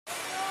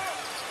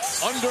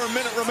Under a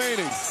minute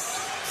remaining.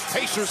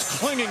 Pacers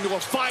clinging to a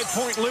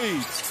 5-point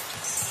lead.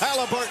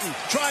 Haliburton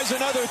tries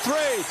another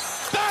three.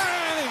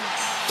 Bang!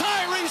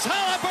 Tyrese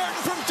Haliburton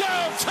from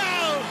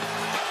downtown.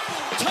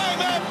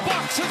 Timeout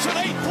Bucks. It's an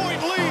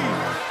 8-point lead.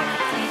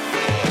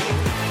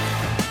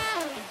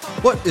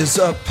 What is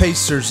up,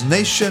 Pacers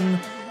Nation?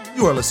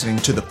 You are listening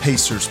to the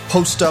Pacers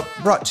Post Up,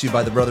 brought to you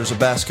by the brothers of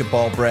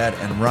basketball, Brad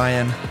and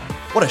Ryan.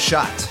 What a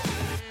shot.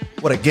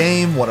 What a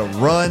game, what a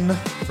run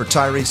for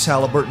Tyrese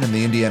Haliburton and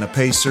the Indiana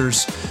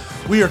Pacers.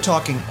 We are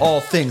talking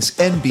all things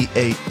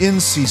NBA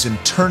in-season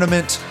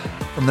tournament,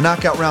 from the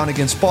knockout round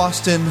against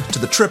Boston to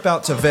the trip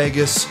out to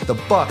Vegas, the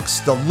Bucks,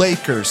 the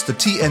Lakers, the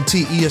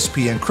TNT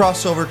ESPN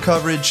crossover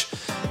coverage.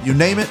 You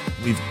name it,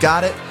 we've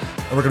got it,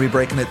 and we're going to be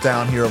breaking it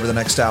down here over the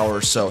next hour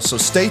or so. So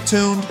stay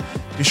tuned.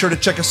 Be sure to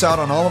check us out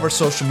on all of our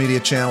social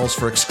media channels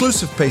for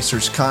exclusive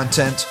Pacers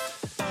content.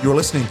 You're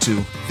listening to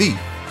the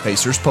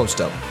Pacers Post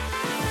Up.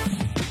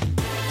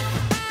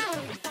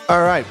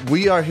 All right,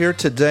 we are here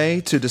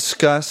today to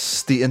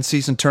discuss the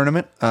in-season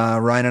tournament.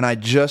 Ryan and I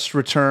just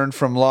returned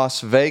from Las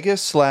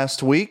Vegas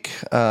last week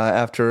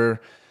after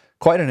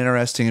quite an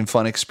interesting and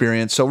fun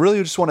experience. So really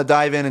we just want to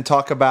dive in and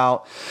talk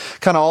about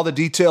kind of all the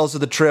details of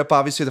the trip.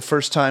 Obviously the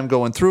first time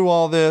going through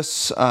all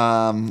this.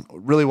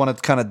 Really want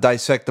to kind of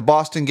dissect the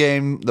Boston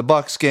game, the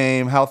Bucks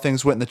game, how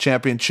things went in the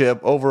championship,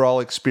 overall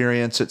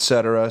experience,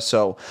 etc.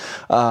 So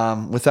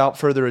without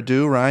further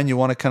ado, Ryan, you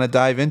want to kind of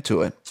dive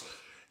into it?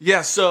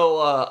 Yeah, so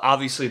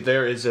obviously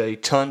there is a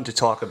ton to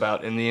talk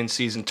about in the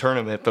in-season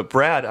tournament, but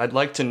Brad, I'd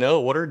like to know,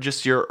 what are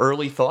just your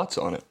early thoughts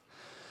on it?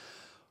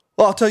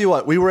 Well, I'll tell you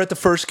what, we were at the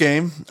first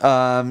game.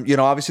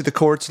 Obviously the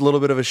court's a little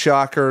bit of a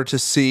shocker to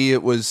see.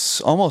 It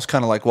was almost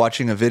kind of like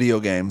watching a video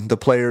game, the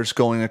players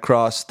going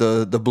across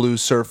the blue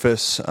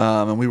surface,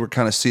 and we were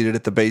kind of seated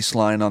at the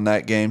baseline on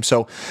that game.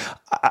 So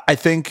I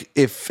think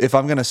if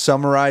I'm going to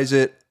summarize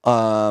it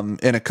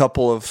in a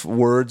couple of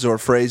words or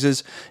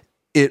phrases,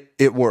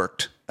 it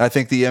worked. I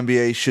think the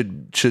NBA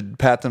should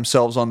pat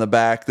themselves on the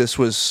back. This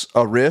was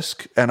a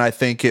risk, and I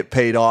think it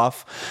paid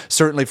off.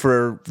 Certainly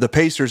for the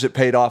Pacers, it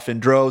paid off in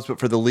droves, but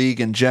for the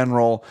league in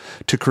general,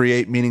 to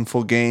create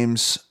meaningful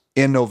games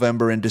in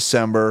November and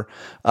December,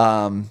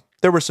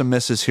 there were some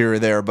misses here or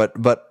there,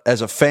 but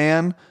as a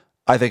fan,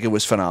 I think it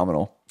was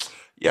phenomenal.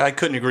 Yeah, I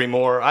couldn't agree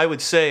more. I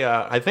would say,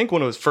 I think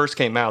when it first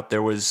came out,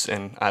 there was,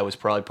 and I was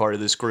probably part of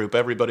this group,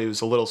 everybody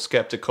was a little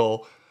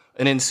skeptical.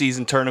 An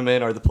in-season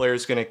tournament, are the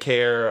players going to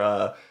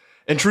care?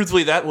 And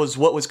truthfully, that was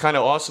what was kind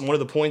of awesome. One of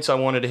the points I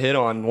wanted to hit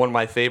on, one of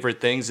my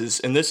favorite things is,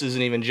 and this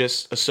isn't even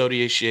just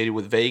associated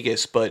with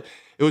Vegas, but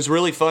it was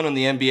really fun in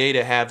the NBA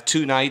to have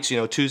two nights,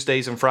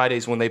 Tuesdays and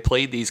Fridays when they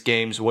played these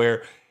games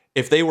where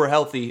if they were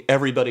healthy,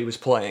 everybody was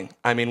playing.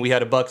 I mean, we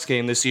had a Bucks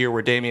game this year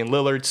where Damian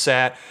Lillard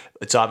sat.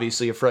 It's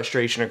obviously a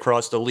frustration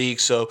across the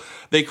league. So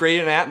they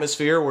created an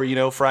atmosphere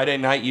where, Friday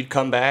night you'd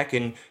come back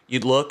and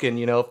you'd look and,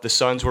 if the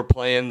Suns were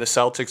playing the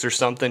Celtics or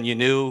something, you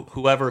knew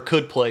whoever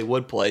could play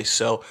would play.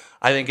 So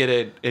I think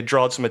it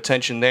drawed some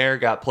attention there,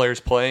 got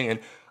players playing. And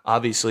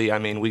obviously,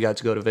 we got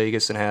to go to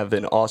Vegas and have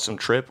an awesome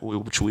trip,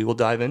 which we will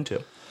dive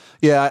into.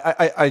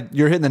 Yeah,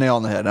 you're hitting the nail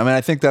on the head.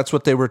 I think that's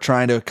what they were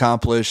trying to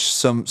accomplish.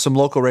 Some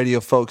local radio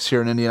folks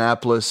here in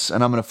Indianapolis,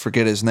 and I'm going to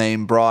forget his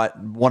name, brought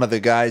one of the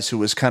guys who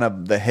was kind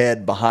of the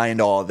head behind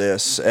all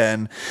this.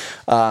 And,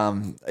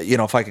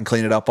 if I can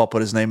clean it up, I'll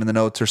put his name in the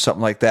notes or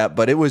something like that.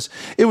 But it was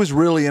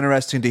really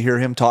interesting to hear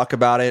him talk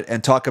about it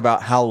and talk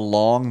about how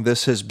long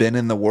this has been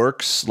in the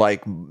works,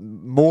 like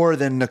more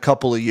than a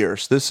couple of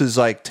years. This is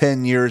like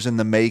 10 years in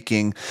the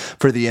making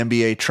for the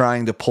NBA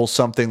trying to pull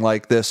something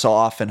like this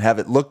off and have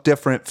it look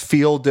different,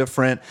 feel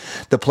different.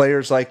 The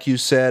players, like you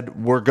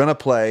said, were going to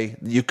play.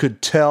 You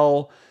could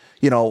tell,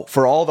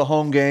 for all the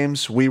home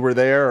games, we were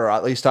there, or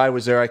at least I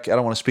was there. I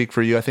don't want to speak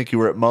for you. I think you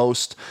were at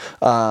most.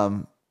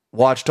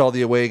 Watched all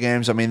the away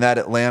games. That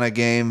Atlanta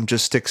game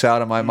just sticks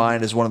out in my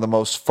mind as one of the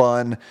most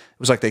fun. It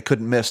was like they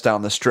couldn't miss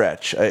down the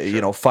stretch,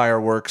 sure.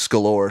 Fireworks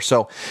galore.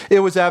 So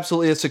it was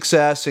absolutely a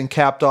success and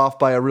capped off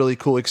by a really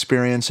cool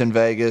experience in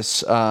Vegas.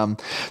 So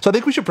I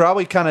think we should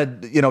probably kind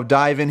of,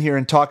 dive in here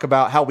and talk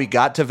about how we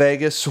got to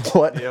Vegas,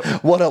 what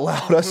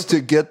allowed us to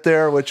get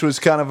there, which was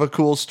kind of a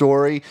cool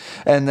story.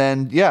 And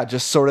then,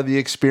 just sort of the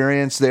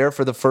experience there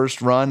for the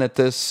first run at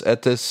this,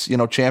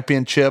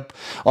 championship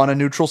on a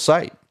neutral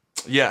site.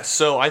 Yeah,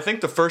 so I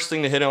think the first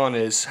thing to hit on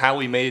is how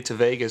we made it to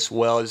Vegas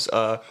was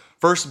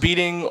first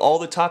beating all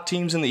the top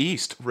teams in the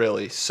East,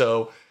 really.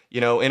 So,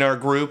 in our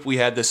group, we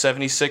had the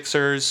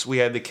 76ers, we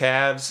had the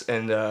Cavs,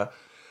 and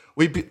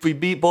we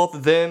beat both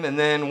of them and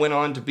then went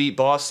on to beat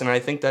Boston. I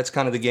think that's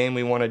kind of the game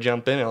we want to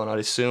jump in on, I'd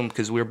assume,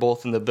 because we were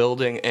both in the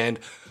building. And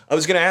I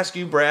was going to ask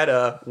you, Brad,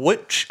 of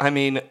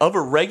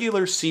a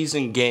regular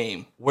season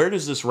game, where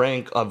does this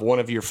rank of one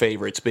of your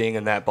favorites being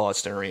in that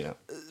Boston arena?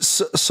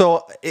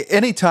 So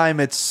anytime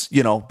it's,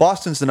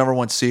 Boston's the number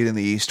one seed in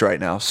the East right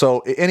now. So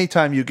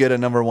anytime you get a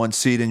number one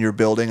seed in your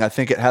building, I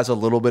think it has a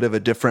little bit of a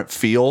different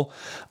feel.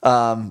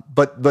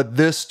 But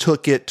this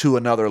took it to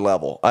another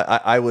level.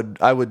 I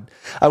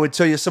would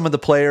tell you some of the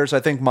players. I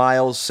think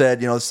Miles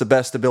said, it's the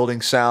best the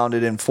building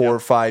sounded in 4 or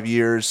 5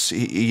 years.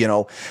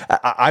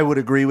 I would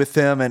agree with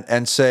him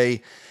and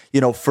say,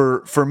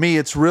 for me,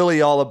 it's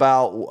really all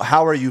about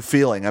how are you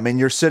feeling? I mean,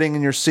 you're sitting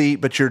in your seat,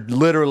 but you're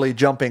literally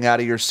jumping out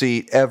of your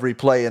seat every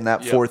play in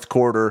that fourth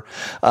quarter.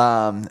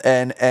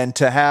 And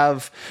to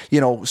have,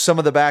 some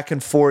of the back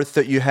and forth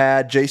that you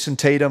had, Jason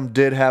Tatum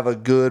did have a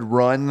good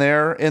run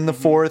there in the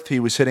fourth. He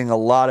was hitting a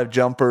lot of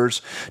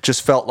jumpers,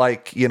 just felt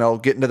like,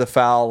 getting to the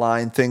foul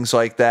line, things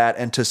like that.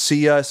 And to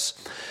see us,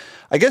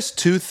 I guess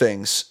 2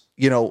 things,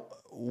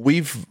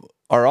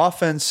 our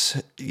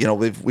offense,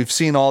 we've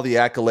seen all the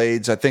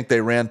accolades. I think they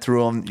ran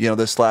through them,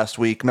 this last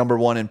week. Number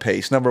 1 in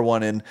pace, number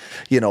 1 in,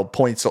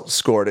 points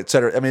scored, et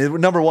cetera. I mean,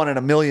 number 1 in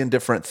a million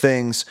different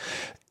things.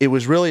 It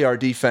was really our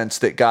defense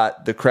that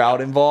got the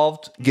crowd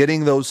involved.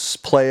 Getting those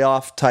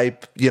playoff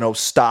type,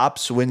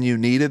 stops when you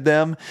needed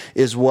them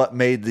is what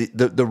made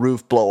the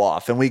roof blow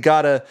off. And we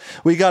got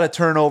a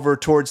turnover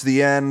towards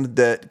the end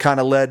that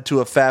kind of led to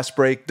a fast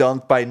break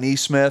dunk by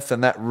Nesmith,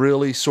 and that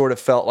really sort of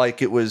felt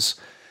like it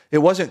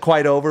wasn't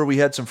quite over. We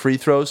had some free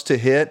throws to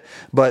hit,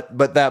 but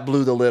that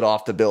blew the lid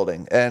off the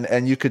building.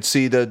 And you could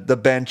see the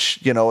bench,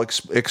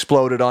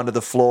 exploded onto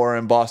the floor,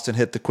 and Boston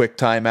hit the quick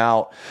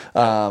timeout.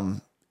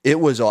 It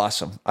was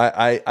awesome.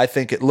 I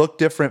think it looked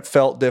different,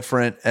 felt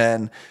different,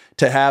 and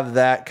to have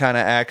that kind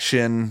of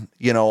action,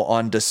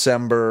 on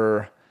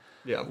December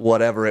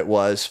whatever it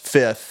was,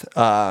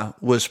 5th,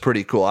 was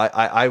pretty cool.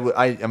 I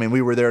mean,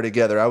 we were there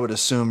together. I would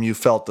assume you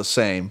felt the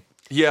same.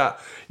 Yeah.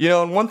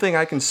 And one thing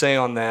I can say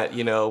on that,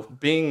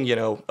 being,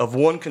 of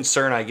one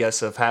concern, I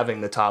guess, of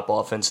having the top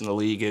offense in the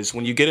league is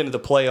when you get into the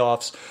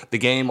playoffs, the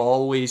game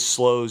always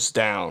slows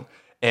down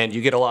and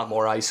you get a lot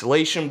more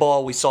isolation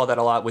ball. We saw that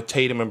a lot with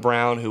Tatum and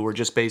Brown, who were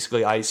just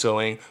basically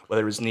isoing,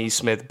 whether it was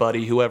Nesmith,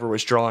 Buddy, whoever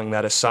was drawing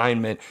that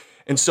assignment.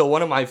 And so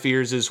one of my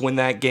fears is when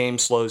that game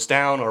slows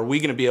down, are we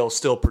going to be able to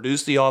still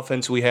produce the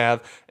offense we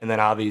have? And then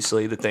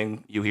obviously the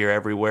thing you hear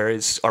everywhere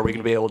is, are we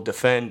going to be able to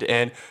defend?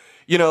 And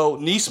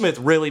Nesmith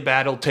really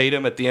battled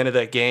Tatum at the end of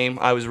that game.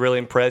 I was really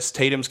impressed.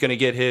 Tatum's going to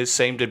get his,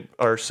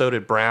 so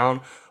did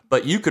Brown.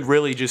 But you could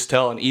really just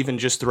tell, and even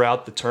just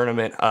throughout the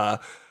tournament,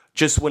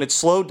 just when it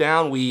slowed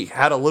down, we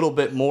had a little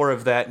bit more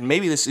of that. And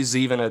maybe this is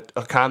even a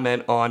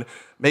comment on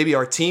maybe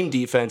our team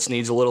defense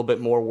needs a little bit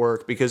more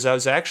work, because I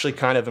was actually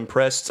kind of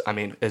impressed. I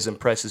mean, as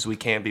impressed as we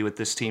can be with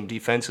this team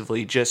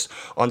defensively, just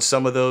on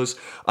some of those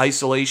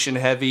isolation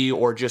heavy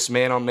or just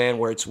man on man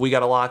where we got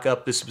to lock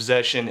up this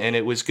possession. And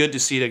it was good to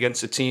see it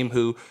against a team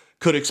who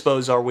could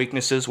expose our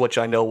weaknesses, which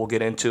I know we'll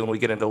get into when we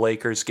get into the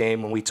Lakers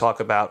game when we talk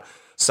about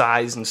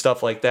size and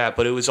stuff like that.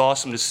 But it was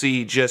awesome to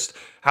see just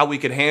how we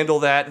could handle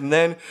that. And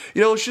then,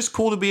 it's just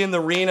cool to be in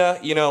the arena.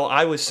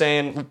 I was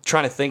trying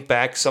to think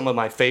back some of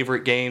my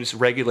favorite games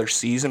regular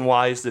season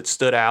wise that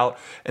stood out.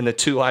 And the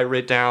 2 I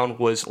wrote down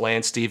was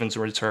Lance Stevens'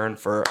 return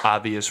for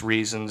obvious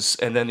reasons.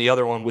 And then the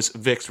other one was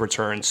Vic's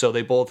return. So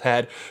they both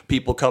had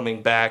people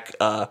coming back,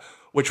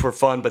 which were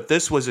fun. But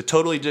this was a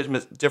totally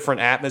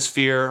different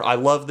atmosphere. I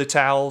love the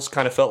towels.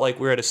 Kind of felt like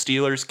we were at a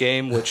Steelers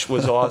game, which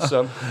was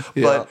awesome.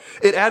 Yeah. But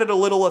it added a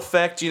little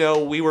effect.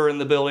 We were in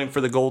the building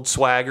for the Gold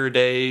Swagger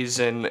days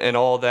and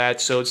all that.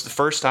 So it's the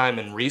first time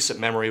in recent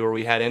memory where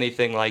we had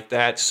anything like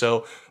that.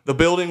 So the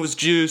building was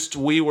juiced.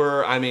 We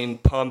were,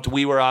 pumped.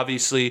 We were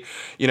obviously,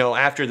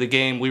 after the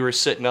game, we were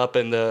sitting up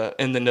in the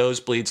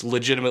nosebleeds,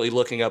 legitimately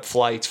looking up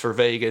flights for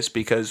Vegas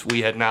because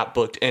we had not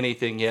booked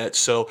anything yet.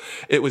 So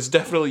it was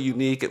definitely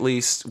unique. At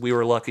least we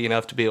were lucky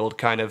enough to be able to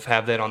kind of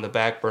have that on the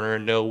back burner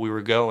and know we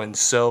were going.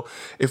 So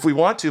if we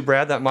want to,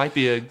 Brad, that might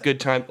be a good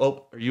time.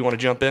 Oh, you want to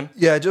jump in?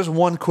 Yeah, just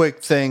one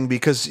quick thing,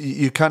 because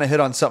you kind of hit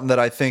on something that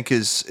I think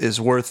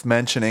is worth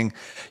mentioning.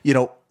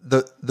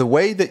 The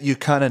way that you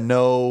kind of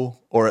know,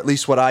 or at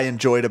least what I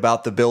enjoyed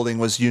about the building,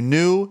 was you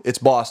knew it's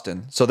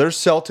Boston. So there's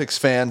Celtics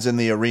fans in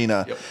the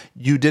arena. Yep.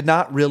 You did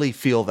not really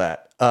feel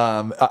that.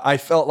 I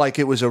felt like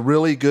it was a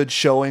really good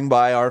showing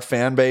by our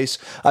fan base.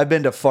 I've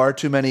been to far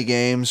too many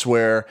games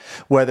where,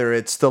 whether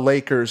it's the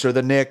Lakers or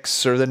the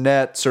Knicks or the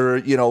Nets or,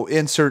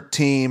 insert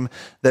team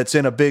that's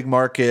in a big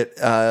market,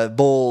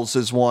 Bulls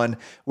is one,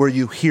 where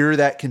you hear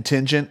that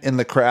contingent in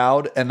the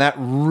crowd, and that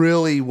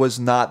really was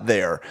not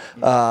there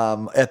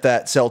at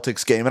that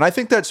Celtics game. And I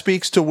think that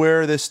speaks to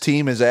where this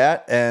team is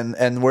at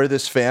and where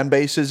this fan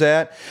base is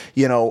at,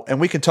 and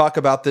we can talk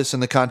about this in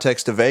the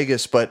context of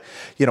Vegas, but,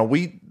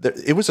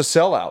 it was a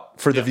sellout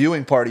for the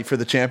viewing party for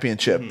the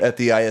championship at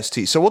the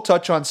IST. So we'll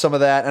touch on some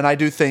of that. And I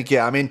do think,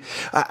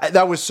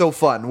 that was so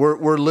fun.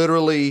 We're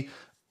literally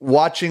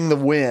watching the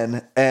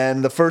win,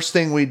 and the first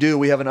thing we do,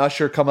 we have an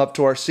usher come up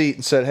to our seat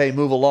and said, "Hey,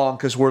 move along,"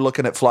 because we're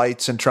looking at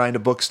flights and trying to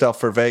book stuff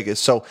for Vegas.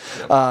 So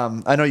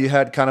I know you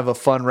had kind of a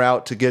fun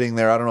route to getting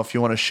there. I don't know if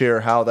you want to share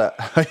how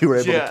you were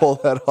able to pull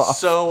that off.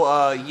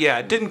 So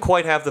didn't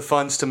quite have the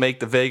funds to make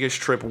the Vegas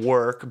trip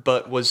work,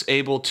 but was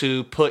able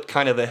to put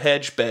kind of a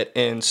hedge bet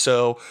in.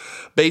 So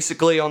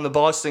basically on the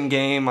Boston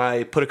game,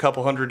 I put a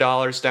couple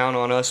 $100 down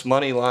on us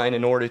money line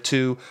in order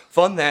to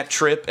fund that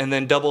trip, and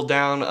then double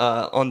down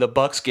on the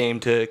Bucks game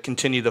to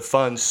continue the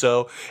funds.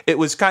 So it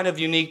was kind of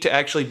unique to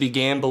actually be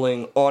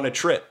gambling on a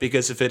trip,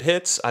 because if it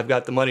hits, I've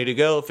got the money to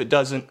go. If it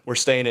doesn't, we're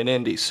staying in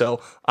Indy.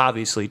 So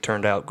obviously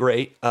turned out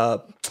great.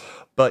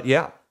 But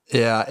yeah.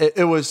 Yeah,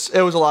 it was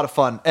a lot of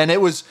fun, and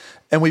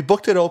we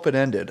booked it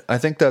open-ended. I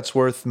think that's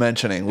worth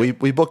mentioning. We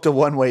booked a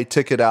one-way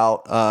ticket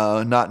out,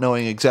 not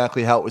knowing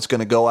exactly how it was going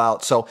to go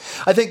out. So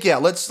I think,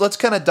 let's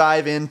kind of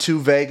dive into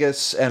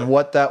Vegas and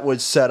what that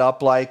was set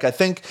up like. I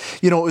think,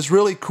 it was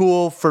really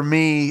cool for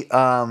me.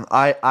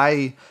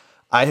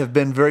 I have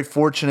been very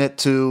fortunate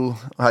to,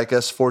 I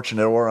guess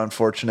fortunate or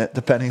unfortunate,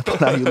 depending upon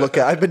how you look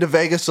at it. I've been to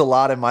Vegas a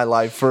lot in my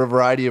life for a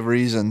variety of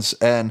reasons.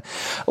 And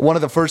one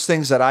of the first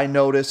things that I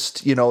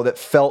noticed, that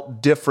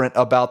felt different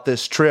about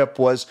this trip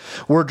was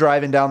we're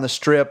driving down the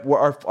strip.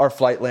 Our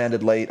flight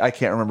landed late. I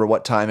can't remember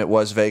what time it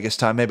was, Vegas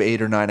time, maybe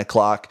 8 or 9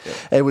 o'clock.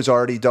 Yeah. It was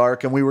already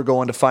dark, and we were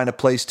going to find a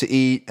place to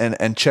eat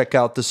and check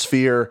out the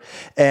Sphere.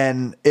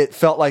 And it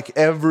felt like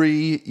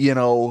every,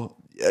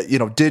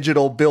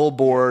 digital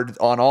billboard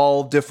on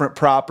all different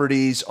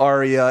properties,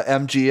 Aria,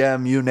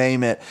 MGM, you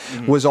name it,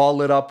 was all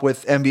lit up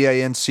with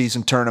NBA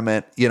in-season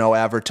tournament,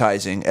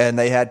 advertising. And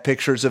they had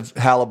pictures of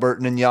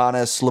Haliburton and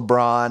Giannis,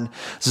 LeBron,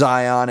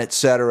 Zion,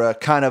 etc.,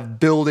 kind of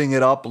building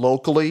it up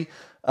locally.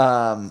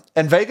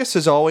 And Vegas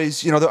is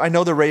always, I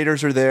know the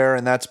Raiders are there,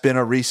 and that's been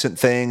a recent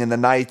thing. And the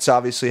Knights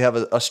obviously have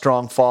a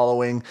strong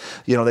following.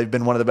 They've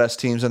been one of the best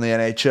teams in the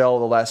NHL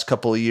the last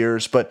couple of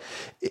years. But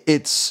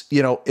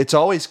it's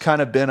always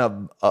kind of been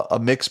a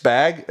mixed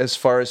bag as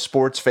far as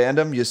sports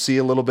fandom. You see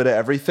a little bit of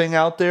everything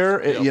out there,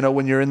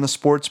 when you're in the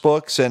sports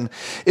books. And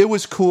it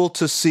was cool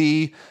to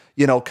see,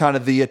 kind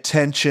of the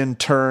attention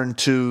turn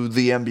to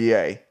the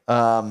NBA.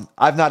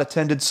 I've not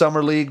attended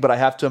Summer League, but I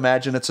have to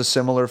imagine it's a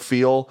similar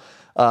feel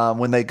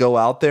when they go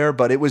out there.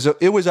 But it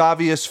was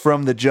obvious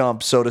from the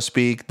jump, so to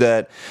speak,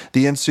 that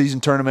the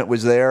in-season tournament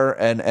was there,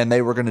 and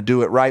they were going to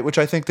do it right, which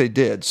I think they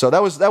did. So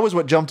that was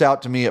what jumped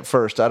out to me at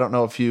first. I don't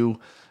know if you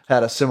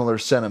had a similar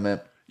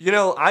sentiment.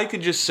 I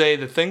could just say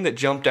the thing that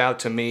jumped out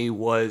to me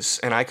was,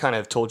 and I kind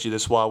of told you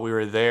this while we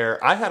were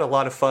there, I had a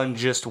lot of fun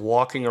just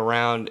walking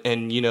around,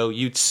 and,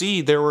 you'd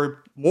see there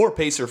were more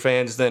Pacer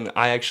fans than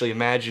I actually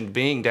imagined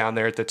being down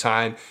there at the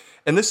time.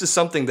 And this is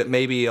something that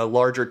maybe a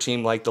larger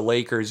team like the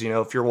Lakers,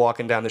 if you're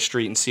walking down the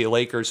street and see a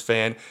Lakers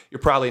fan,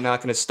 you're probably not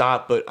going to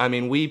stop. But, I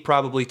mean, we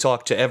probably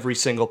talked to every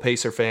single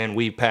Pacer fan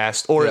we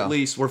passed, or at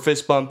least we're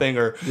fist bumping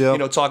or,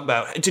 talk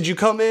about, did you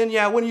come in?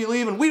 Yeah, when are you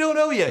leaving? We don't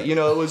know yet. It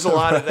was a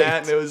lot of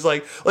that. And it was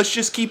like, let's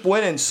just keep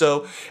winning.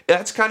 So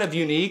that's kind of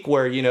unique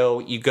where,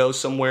 you go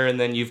somewhere and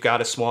then you've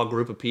got a small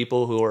group of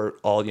people who are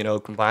all,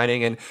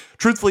 combining. And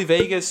truthfully,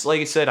 Vegas,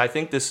 like I said, I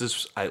think this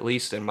is, at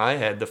least in my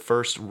head, the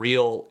first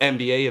real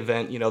NBA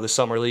event. The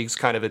Summer League's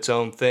kind of its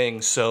own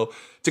thing. So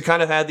to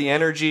kind of have the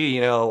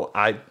energy,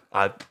 I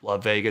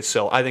love Vegas.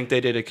 So I think they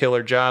did a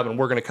killer job, and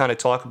we're going to kind of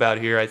talk about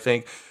here, I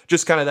think,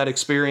 just kind of that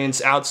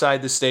experience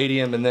outside the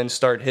stadium and then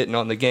start hitting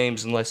on the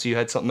games, unless you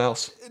had something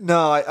else.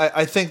 No,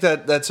 I think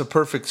that's a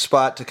perfect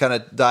spot to kind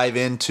of dive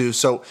into.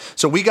 So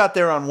we got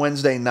there on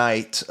Wednesday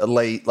night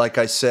late, like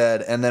I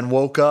said, and then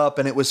woke up,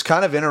 and it was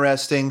kind of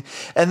interesting.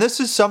 And this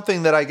is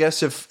something that I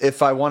guess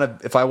if I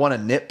want to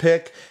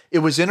nitpick, it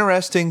was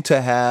interesting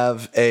to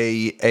have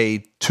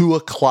a 2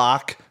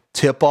 o'clock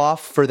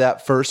tip-off for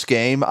that first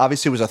game.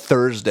 Obviously, it was a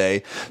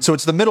Thursday, so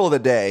it's the middle of the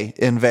day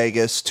in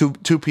Vegas, 2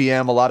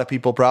 p.m. A lot of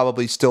people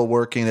probably still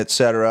working,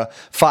 etc.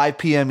 5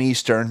 p.m.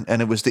 Eastern,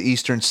 and it was the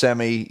Eastern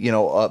semi,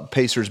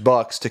 Pacers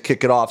Bucks to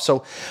kick it off.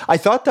 So I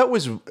thought that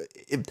was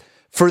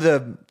for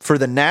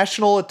the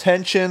national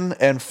attention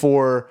and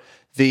for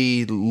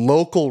the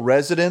local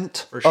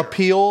resident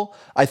appeal.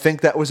 I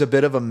think that was a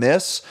bit of a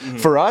miss. Mm-hmm.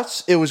 For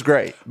us, it was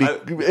great.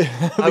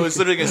 I was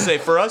literally going to say,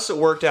 for us, it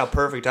worked out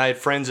perfect. I had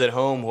friends at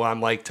home who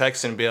I'm like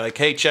texting and be like,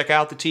 hey, check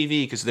out the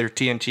TV, because their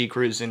TNT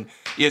crews and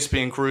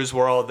ESPN crews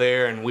were all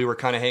there, and we were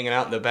kind of hanging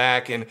out in the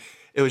back, and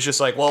it was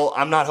just like, well,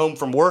 I'm not home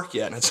from work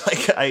yet. And it's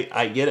like,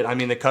 I get it. I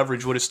mean, the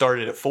coverage would have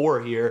started at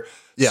 4 here.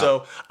 Yeah.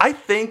 So I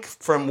think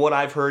from what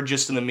I've heard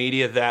just in the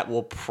media, that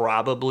will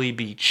probably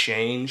be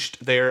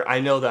changed there. I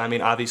know that, I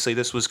mean, obviously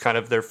this was kind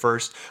of their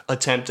first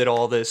attempt at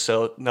all this,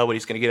 so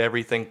nobody's going to get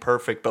everything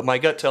perfect. But my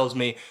gut tells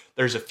me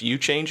there's a few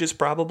changes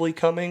probably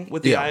coming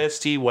with the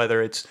IST,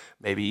 whether it's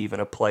maybe even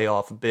a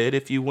playoff bid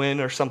if you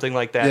win or something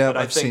like that. Yeah, but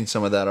I've seen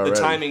some of that already.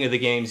 The timing of the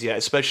games,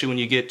 especially when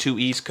you get two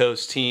East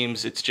Coast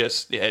teams, it's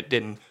just, it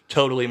didn't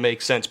totally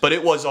make sense. But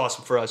it was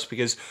awesome for us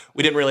because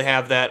we didn't really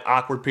have that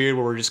awkward period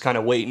where we're just kind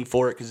of waiting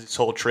for it, because this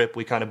whole trip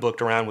we kind of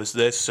booked around was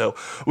this. So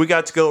we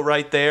got to go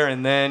right there,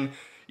 and then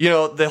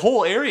the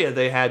whole area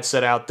they had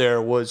set out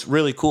there was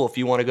really cool. If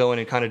you want to go in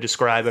and kind of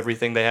describe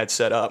everything they had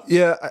set up.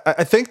 Yeah,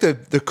 I think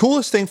the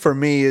coolest thing for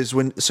me is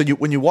when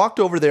you walked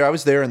over there. I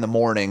was there in the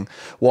morning,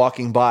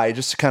 walking by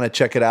just to kind of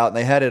check it out, and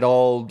they had it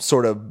all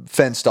sort of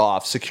fenced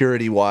off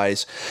security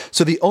wise.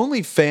 So the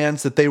only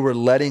fans that they were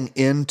letting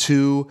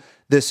into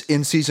this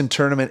in-season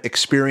tournament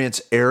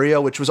experience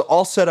area, which was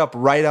all set up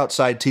right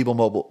outside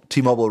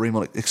T-Mobile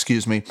Arena,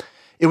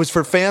 it was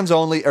for fans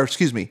only,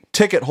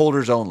 ticket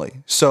holders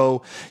only.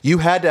 So you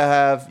had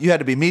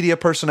to be media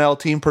personnel,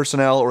 team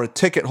personnel, or a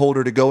ticket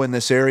holder to go in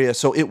this area.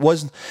 So it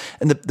wasn't,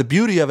 and the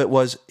beauty of it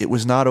was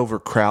not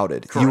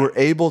overcrowded. Correct. You were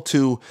able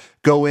to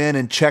go in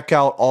and check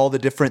out all the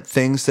different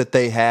things that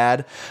they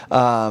had,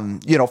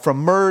 from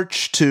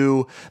merch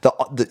to the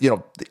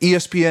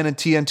ESPN and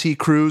TNT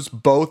crews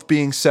both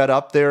being set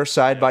up there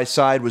side by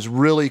side was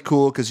really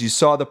cool because you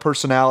saw the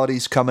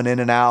personalities coming in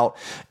and out,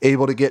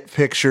 able to get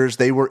pictures.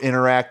 They were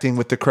interacting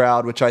with the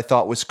crowd, which I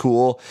thought was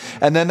cool.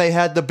 And then they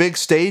had the big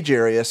stage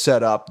area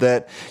set up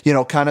that,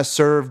 kind of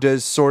served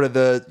as sort of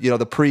the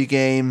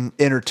pregame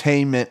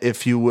entertainment,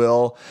 if you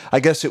will. I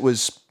guess it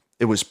was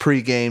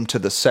pregame to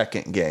the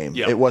second game.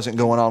 Yep. It wasn't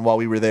going on while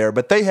we were there,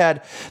 but they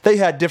had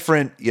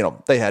different,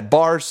 they had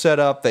bars set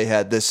up. They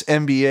had this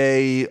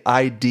NBA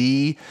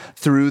ID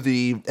through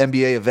the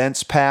NBA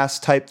events pass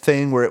type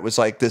thing where it was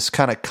like this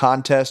kind of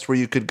contest where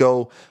you could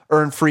go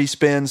earn free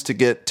spins to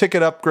get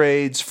ticket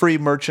upgrades, free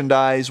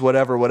merchandise,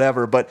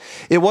 whatever. But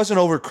it wasn't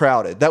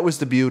overcrowded. That was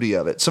the beauty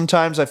of it.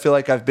 Sometimes I feel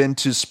like I've been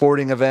to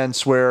sporting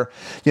events where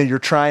you're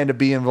trying to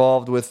be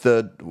involved with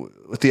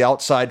the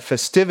outside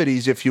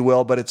festivities, if you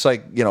will, but it's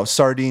like,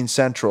 sardine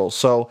central.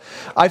 So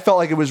I felt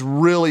like it was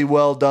really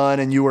well done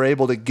and you were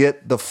able to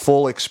get the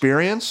full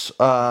experience.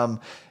 I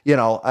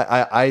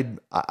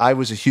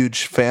was a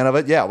huge fan of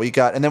it. Yeah, we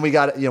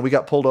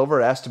got pulled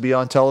over, asked to be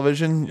on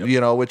television,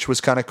 yep. Which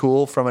was kind of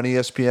cool from an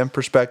ESPN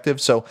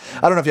perspective. So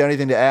I don't know if you have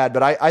anything to add,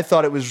 but I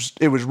thought it was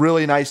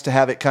really nice to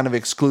have it kind of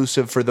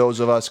exclusive for those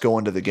of us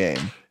going to the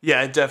game.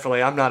 Yeah,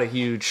 definitely. I'm not a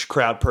huge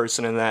crowd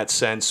person in that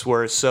sense.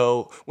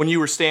 So when you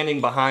were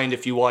standing behind,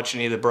 if you watch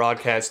any of the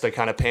broadcasts, they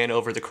kind of pan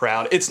over the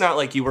crowd. It's not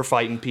like you were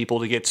fighting people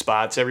to get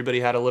spots. Everybody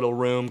had a little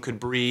room, could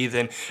breathe,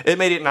 and it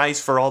made it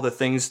nice for all the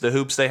things, the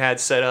hoops they had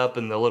set up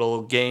and the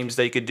little games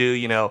they could do.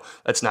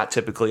 That's not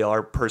typically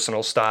our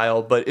personal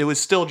style, but it was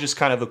still just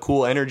kind of a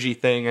cool energy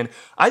thing. And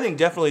I think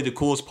definitely the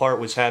coolest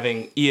part was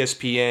having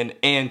ESPN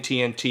and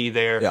TNT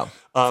there. Yeah.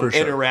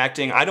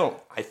 Interacting.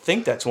 I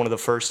think that's one of the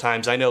first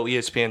times. I know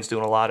ESPN's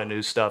doing a lot of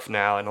new stuff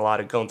now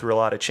and going through a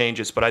lot of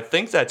changes, but I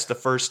think that's the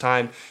first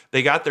time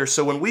they got there.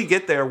 So when we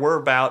get there, we're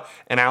about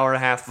an hour and a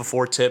half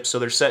before tip, so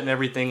they're setting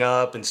everything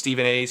up, and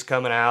Stephen A's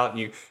coming out, and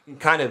you can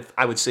kind of,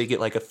 I would say,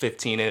 get like a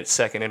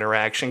 15-second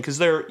interaction because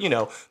they're,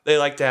 they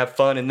like to have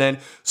fun. And then,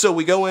 so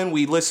we go in,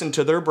 we listen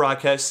to their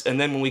broadcasts, and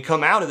then when we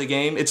come out of the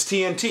game, it's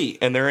TNT,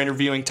 and they're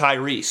interviewing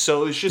Tyrese.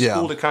 So it was just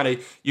cool to kind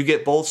of, you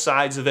get both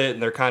sides of it,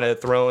 and they're kind of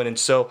throwing. And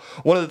so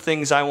one of the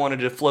things I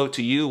wanted to float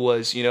to you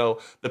was,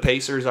 the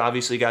Pacers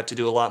obviously got to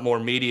do a lot more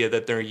media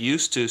that they're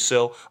used to.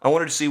 So I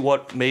wanted to see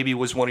what maybe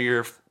was one of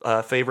your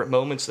favorite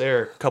moments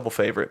there, a couple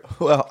favorite.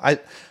 Well,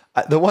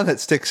 the one that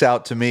sticks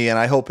out to me, and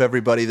I hope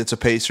everybody that's a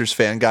Pacers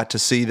fan got to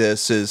see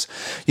this, is,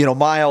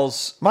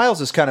 Miles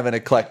is kind of an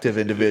eclectic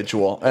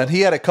individual, and he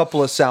had a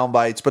couple of sound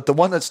bites, but the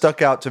one that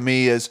stuck out to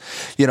me is,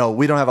 we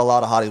don't have a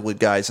lot of Hollywood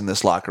guys in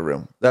this locker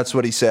room. That's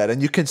what he said. And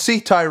you can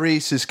see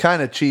Tyrese is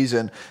kind of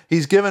cheesing.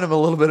 He's giving him a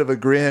little bit of a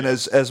grin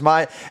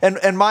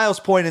and Miles'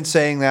 point in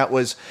saying that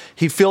was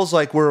he feels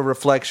like we're a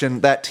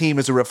reflection, that team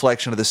is a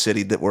reflection of the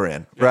city that we're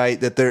in,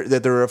 right? That they're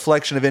a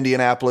reflection of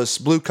Indianapolis,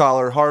 blue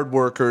collar, hard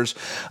workers,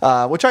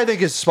 which I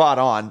think is spot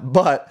on,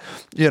 but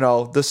the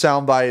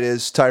soundbite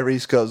is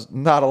Tyrese goes,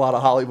 not a lot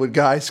of Hollywood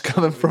guys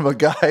coming from a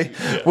guy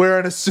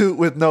wearing a suit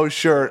with no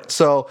shirt.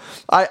 So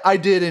I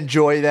did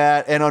enjoy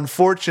that, and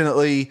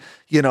unfortunately,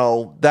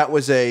 that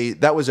was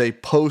a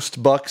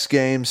post Bucks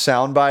game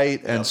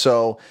soundbite, and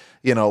so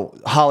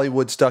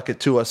Hollywood stuck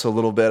it to us a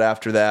little bit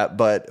after that,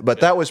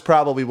 but that was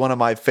probably one of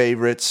my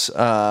favorites.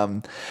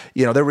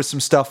 There was some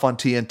stuff on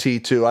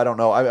TNT too. I don't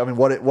know. I mean,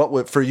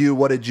 what for you?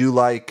 What did you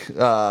like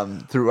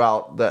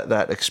throughout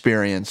that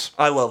experience?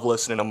 I love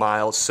listening to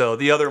Miles. So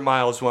the other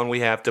Miles one we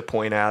have to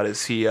point out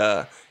is he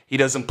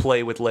doesn't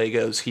play with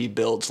Legos. He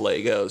builds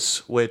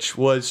Legos, which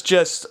was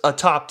just a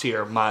top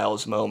tier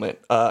Miles moment.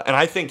 And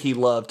I think he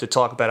loved to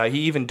talk about it.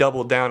 He even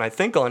doubled down, I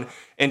think, on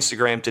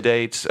Instagram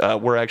today.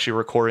 We're actually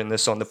recording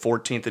this on the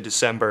 14th of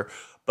December.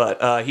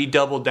 But he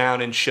doubled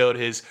down and showed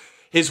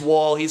his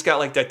wall. He's got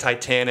like the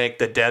Titanic,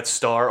 the Death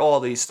Star, all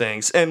these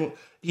things. And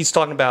he's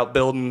talking about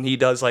building. He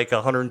does like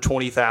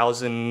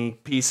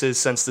 120,000 pieces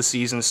since the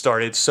season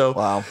started. So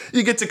wow.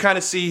 You get to kind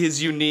of see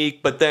his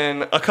unique, but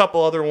then a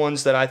couple other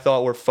ones that I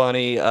thought were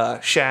funny.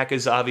 Shaq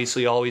is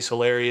obviously always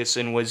hilarious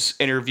and was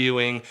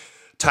interviewing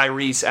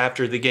Tyrese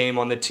after the game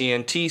on the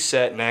TNT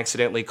set and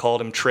accidentally called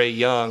him Trae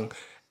Young.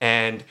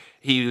 and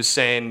he was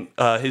saying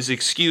his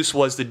excuse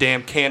was the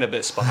damn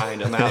cannabis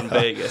behind him out in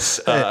Vegas.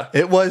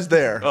 It was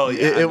there. Oh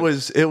yeah, it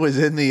was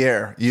in the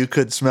air. You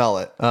could smell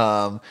it.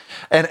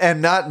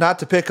 And not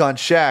to pick on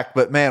Shaq,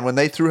 but man, when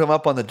they threw him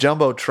up on the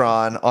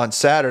jumbotron on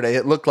Saturday,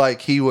 it looked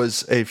like he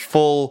was a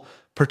full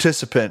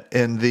participant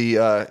in the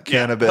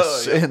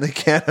cannabis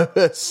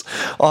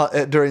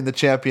during the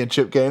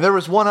championship game. There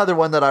was one other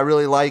one that I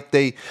really liked.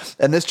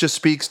 And this just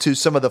speaks to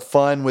some of the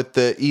fun with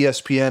the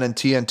ESPN and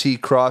TNT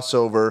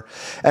crossover.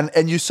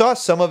 And you saw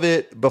some of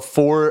it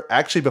before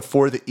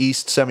the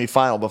East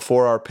semifinal,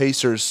 before our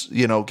Pacers,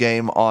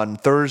 game on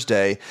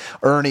Thursday.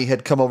 Ernie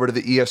had come over to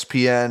the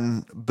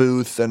ESPN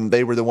booth, and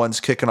they were the ones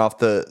kicking off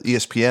the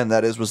ESPN.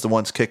 That is, was the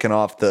ones kicking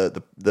off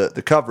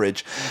the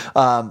coverage.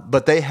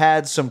 But they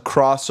had some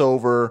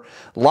crossover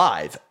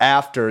live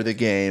after the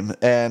game,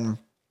 and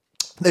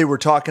they were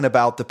talking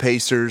about the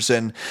Pacers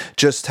and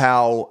just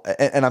how,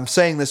 and I'm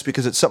saying this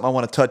because it's something I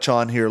want to touch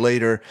on here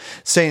later,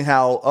 saying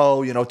how,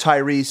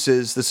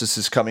 Tyrese this is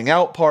his coming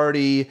out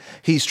party.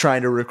 He's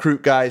trying to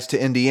recruit guys to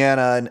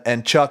Indiana.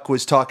 And Chuck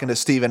was talking to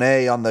Stephen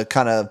A on the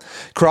kind of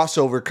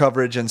crossover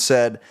coverage and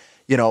said,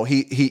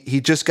 he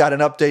just got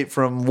an update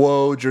from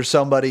Woj or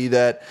somebody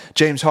that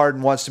James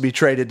Harden wants to be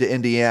traded to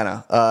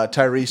Indiana.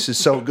 Tyrese is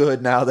so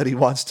good now that he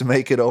wants to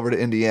make it over to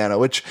Indiana,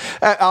 which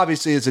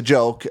obviously is a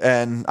joke,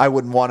 and I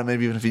wouldn't want him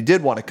even if he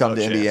did want to come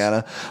to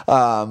Indiana.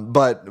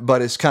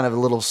 But it's kind of a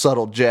little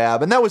subtle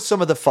jab, and that was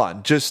some of the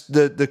fun. Just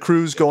the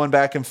crews going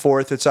back and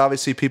forth. It's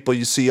obviously people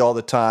you see all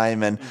the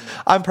time, and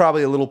I'm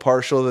probably a little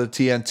partial to the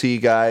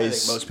TNT guys.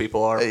 I think most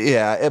people are.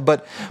 Yeah,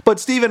 but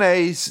Stephen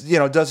A.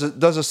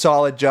 Does a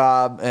solid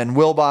job,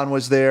 and Wilbon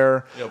was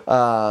there. Yep.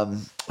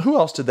 Who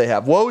else did they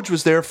have? Woj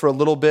was there for a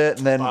little bit,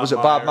 and then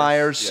Bob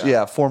Myers?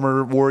 Yeah,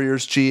 former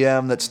Warriors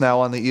GM that's now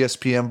on the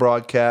ESPN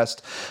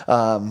broadcast,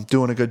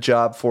 doing a good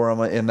job for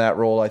him in that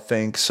role, I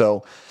think.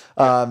 So,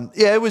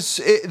 it was.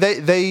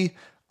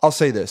 I'll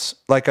say this,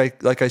 like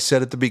I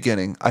said at the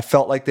beginning, I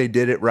felt like they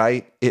did it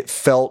right. It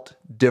felt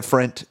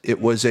different.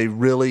 It was a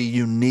really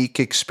unique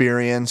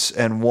experience,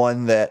 and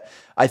one that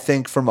I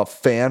think, from a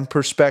fan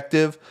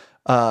perspective,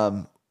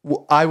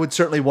 I would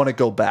certainly want to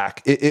go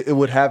back. It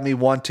would have me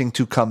wanting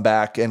to come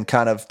back and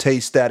kind of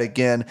taste that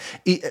again.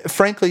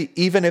 Frankly,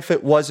 even if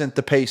it wasn't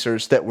the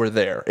Pacers that were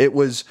there, it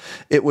was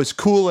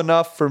cool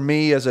enough for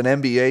me as an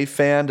NBA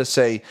fan to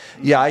say,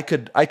 yeah, I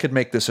could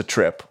make this a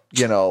trip,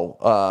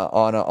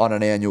 on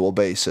an annual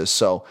basis.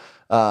 So,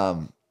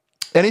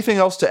 anything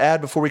else to add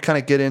before we kind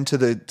of get into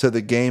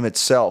the game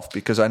itself?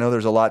 Because I know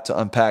there's a lot to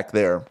unpack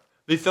there.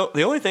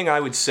 The only thing I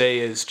would say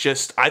is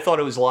just I thought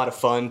it was a lot of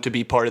fun to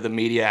be part of the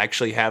media,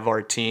 actually have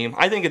our team.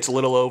 I think it's a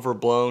little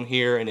overblown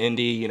here in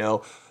Indy.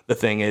 The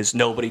thing is,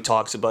 nobody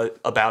talks about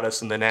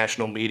us in the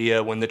national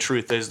media, when the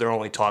truth is they're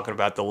only talking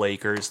about the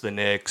Lakers, the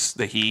Knicks,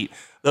 the Heat,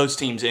 those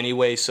teams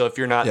anyway. So if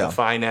you're not in a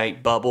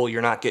finite bubble,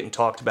 you're not getting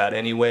talked about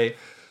anyway.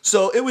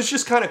 So it was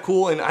just kind of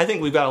cool, and I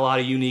think we've got a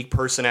lot of unique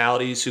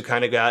personalities who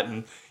kind of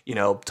gotten –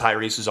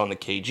 Tyrese was on the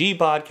KG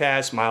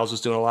podcast. Miles was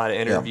doing a lot of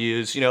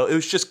interviews. It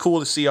was just cool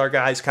to see our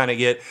guys kind of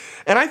get,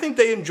 and I think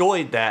they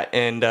enjoyed that,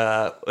 and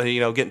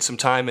getting some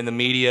time in the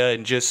media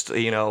and just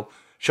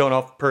showing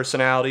off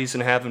personalities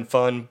and having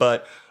fun.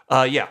 But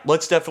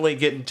let's definitely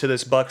get into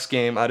this Bucks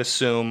game, I'd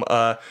assume.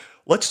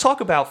 Let's talk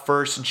about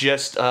first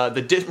just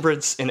the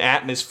difference in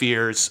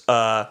atmospheres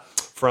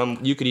from,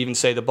 you could even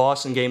say, the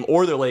Boston game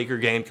or the Laker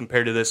game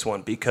compared to this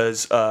one,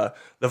 because the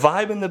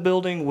vibe in the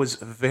building was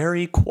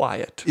very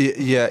quiet.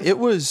 Yeah, it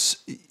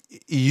was.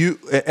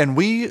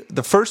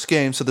 The first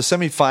game, so the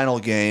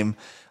semifinal game,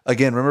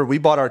 again, remember, we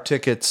bought our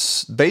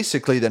tickets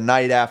basically the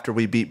night after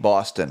we beat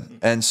Boston.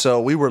 And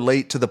so we were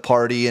late to the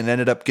party and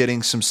ended up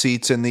getting some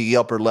seats in the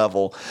upper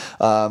level.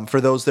 For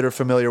those that are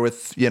familiar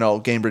with,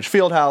 Gainbridge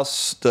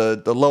Fieldhouse,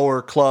 the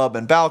lower club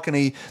and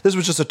balcony, this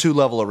was just a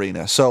 2-level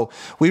arena. So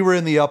we were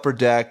in the upper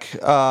deck,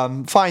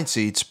 fine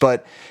seats,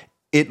 but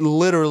it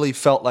literally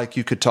felt like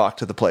you could talk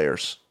to the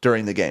players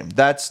during the game.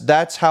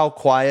 That's how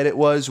quiet it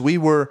was. We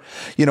were,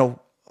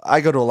 I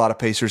go to a lot of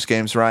Pacers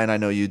games, Ryan. I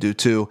know you do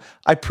too.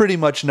 I pretty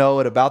much know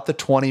at about the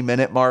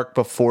 20-minute mark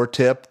before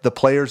tip, the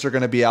players are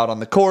going to be out on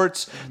the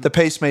courts. The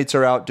Pacemates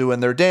are out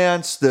doing their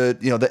dance.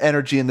 The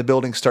energy in the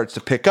building starts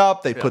to pick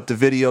up. They put the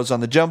videos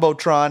on the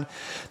jumbotron.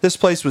 This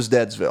place was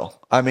Deadsville.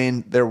 I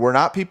mean, there were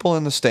not people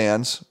in the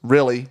stands,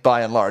 really,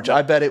 by and large.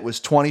 I bet it was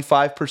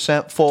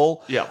 25%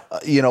 full.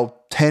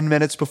 10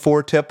 minutes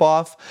before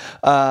tip-off.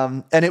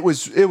 And it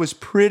was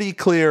pretty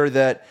clear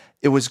that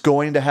it was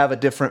going to have a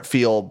different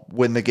feel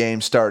when the game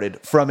started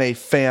from a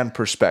fan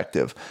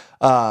perspective.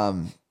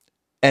 And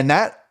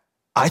that,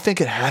 I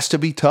think it has to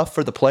be tough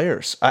for the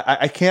players.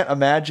 I can't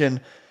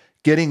imagine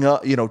getting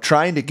up,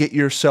 trying to get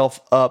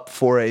yourself up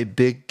for a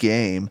big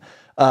game.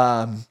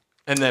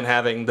 And then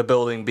having the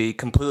building be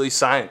completely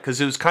silent, because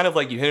it was kind of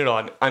like you hit it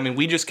on. I mean,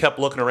 we just kept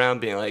looking around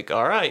being like,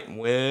 all right,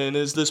 when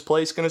is this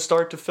place going to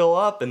start to fill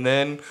up? And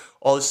then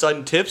all of a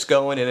sudden tip's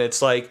going, and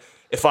it's like,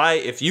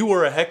 if you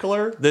were a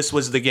heckler, this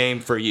was the game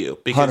for you,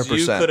 because 100%.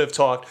 you could have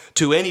talked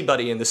to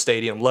anybody in the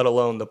stadium, let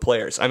alone the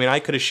players. I mean, I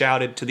could have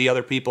shouted to the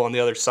other people on the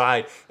other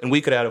side, and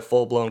we could have had a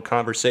full-blown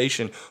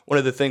conversation. One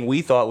of the things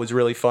we thought was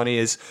really funny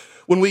is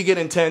when we get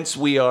intense,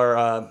 we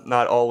are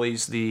not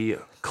always the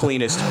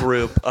cleanest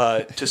group,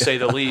 to say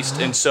the least.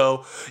 And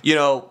so,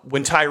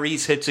 when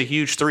Tyrese hits a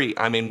huge three,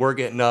 I mean, we're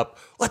getting up,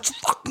 let's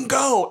fucking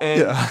go.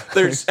 And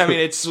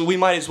we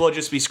might as well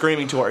just be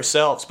screaming to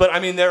ourselves. But I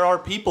mean, there are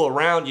people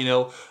around,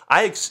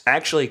 I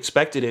actually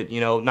expected it,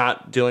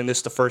 not doing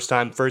this the first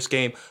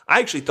game. I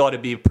actually thought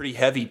it'd be a pretty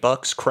heavy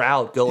Bucks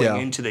crowd going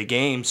into the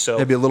game. So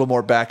maybe a little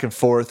more back and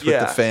forth with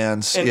the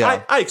fans. And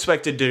I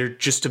expected there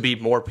just to be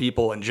more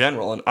people in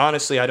general. And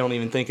honestly, I don't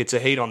even think it's a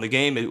hate on the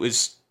game. It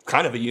was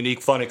kind of a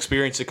unique, fun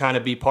experience to kind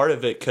of be part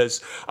of it,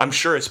 because I'm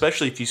sure,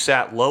 especially if you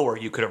sat lower,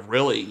 you could have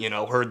really,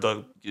 heard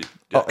the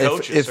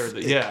coaches.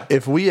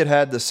 If we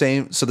had the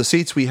same, so the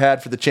seats we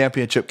had for the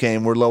championship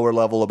game were lower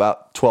level,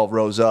 about 12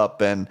 rows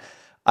up, and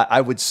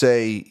I would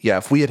say,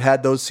 if we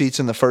had those seats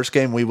in the first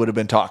game, we would have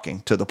been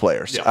talking to the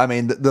players. Yeah. I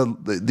mean,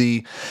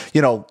 the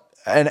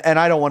And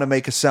I don't want to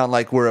make it sound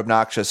like we're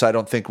obnoxious. I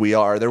don't think we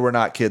are. There were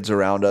not kids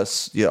around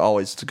us. You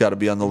always got to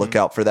be on the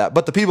lookout for that.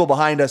 But the people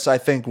behind us, I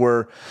think,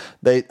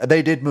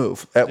 they did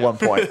move at one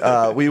point.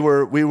 We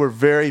were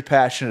very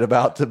passionate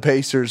about the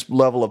Pacers'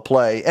 level of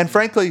play. And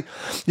frankly,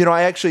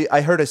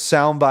 I heard a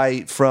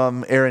soundbite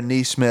from Aaron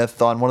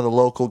Neesmith on one of the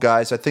local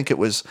guys. I think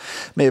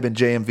may have been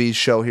JMV's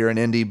show here in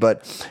Indy,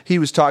 but he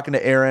was talking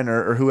to Aaron,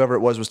 or whoever it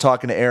was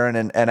talking to Aaron,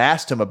 and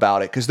asked him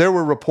about it, because there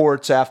were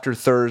reports after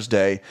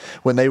Thursday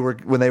when they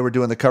were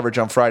doing the coverage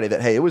on Friday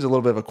that, hey, it was a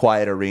little bit of a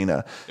quiet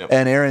arena. Yep.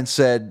 And Aaron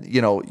said,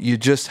 you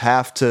just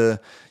have to,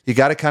 you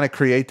got to kind of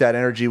create that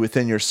energy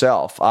within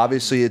yourself.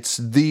 Obviously, it's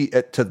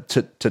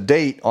to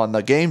date on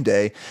the game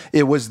day,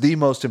 it was the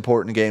most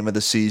important game of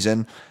the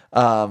season.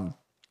 And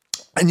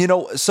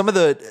some of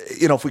the,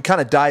 if we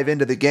kind of dive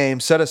into the game,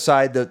 set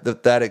aside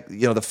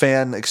the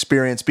fan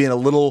experience being a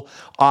little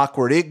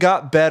awkward, it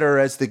got better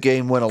as the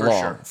game went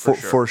along,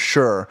 for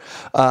sure.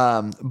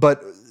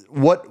 But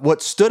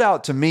what stood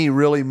out to me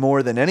really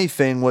more than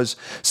anything was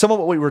some of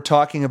what we were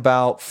talking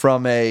about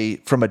from a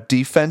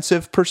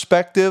defensive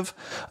perspective.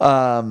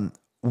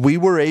 We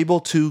were able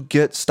to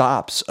get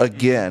stops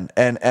again,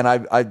 and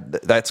I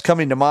that's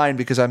coming to mind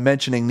because I'm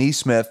mentioning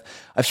Neesmith.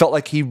 I felt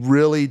like he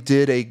really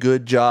did a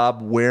good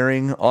job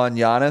wearing on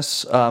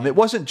Giannis. It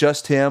wasn't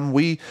just him.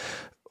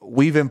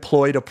 We've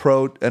employed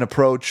an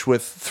approach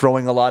with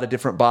throwing a lot of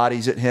different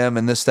bodies at him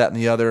and this, that, and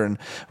the other. And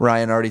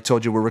Ryan already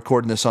told you we're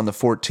recording this on the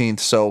 14th,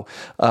 so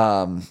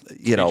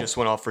he just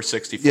went off for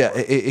 64. Yeah,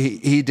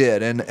 he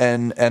did,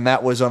 and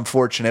that was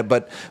unfortunate.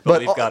 But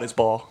we've got his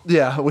ball.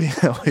 Yeah,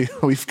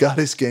 we've got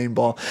his game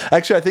ball.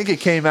 Actually, I think it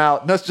came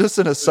out. That's just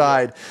an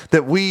aside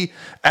that we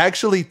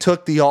actually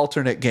took the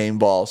alternate game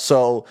ball.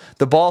 So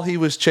the ball he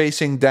was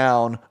chasing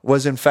down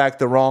was in fact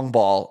the wrong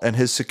ball, and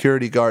his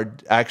security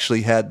guard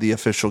actually had the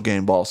official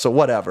game ball. So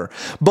whatever.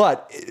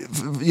 But,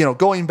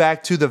 going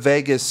back to the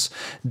Vegas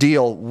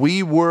deal,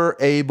 we were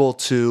able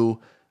to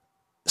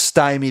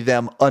stymie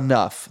them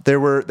enough. There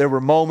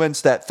were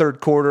moments that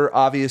third quarter,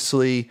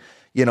 obviously,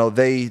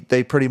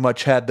 they pretty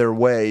much had their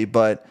way.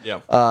 But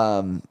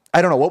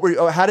I don't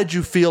know. How did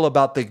you feel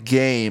about the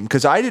game?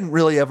 Because I didn't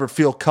really ever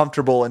feel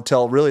comfortable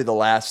until really the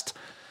last,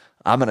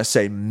 I'm going to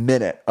say,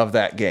 minute of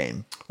that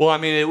game. Well, I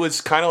mean, it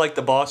was kind of like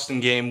the Boston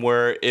game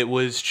where it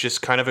was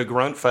just kind of a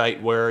grunt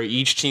fight where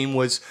each team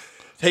was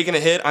taking a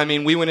hit. I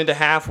mean, we went into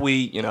half.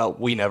 We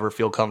never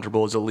feel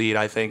comfortable as a lead.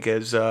 I think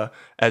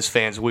as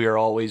fans, we are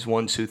always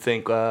ones who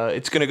think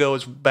it's going to go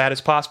as bad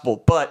as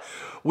possible. But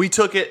we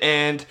took it,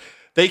 and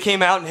they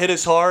came out and hit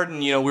us hard.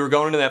 And we were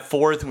going into that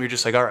fourth, and we were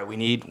just like, all right, we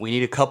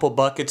need a couple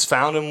buckets.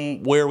 Found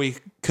them where we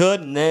could,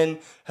 and then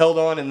held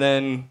on. And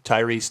then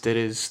Tyrese did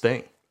his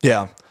thing.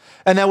 Yeah.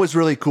 And that was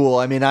really cool.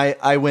 I mean,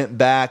 I went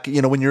back.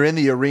 When you're in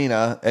the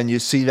arena and you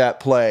see that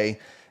play,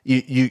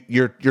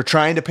 you're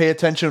trying to pay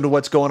attention to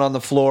what's going on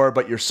the floor,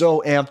 but you're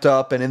so amped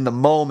up and in the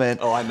moment.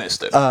 Oh, I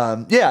missed it.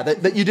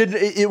 That you didn't.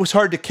 It was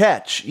hard to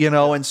catch,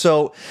 and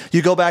so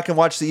you go back and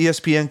watch the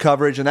ESPN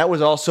coverage, and that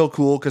was also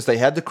cool because they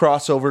had the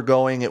crossover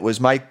going. It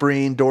was Mike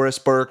Breen, Doris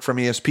Burke from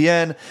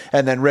ESPN,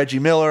 and then Reggie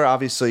Miller,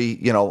 obviously,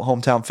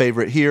 hometown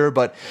favorite here,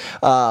 but.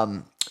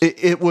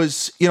 It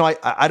was,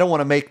 I don't want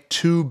to make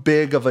too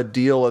big of a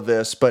deal of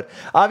this, but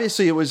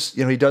obviously it was,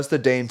 he does the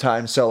Dame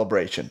time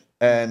celebration.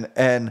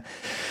 And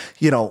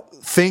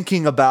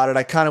thinking about it,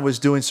 I kind of was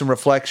doing some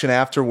reflection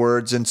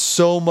afterwards. And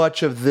so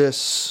much of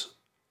this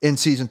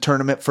in-season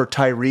tournament for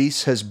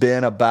Tyrese has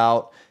been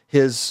about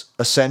his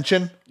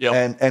ascension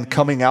and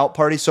coming out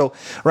party. So,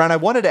 Ryan, I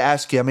wanted to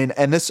ask you, I mean,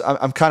 and this,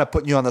 I'm kind of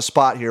putting you on the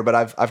spot here, but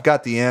I've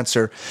got the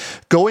answer.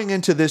 Going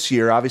into this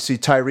year, obviously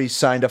Tyrese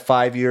signed a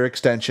 5-year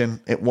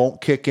extension. It won't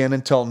kick in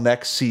until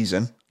next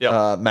season,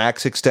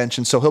 max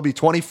extension. So he'll be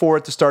 24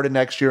 at the start of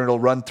next year, and it'll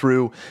run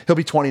through, he'll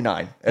be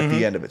 29 at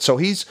the end of it. So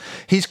he's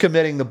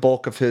committing the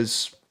bulk of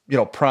his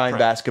prime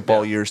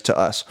basketball years to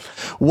us.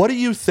 What do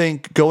you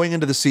think going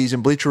into the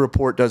season? Bleacher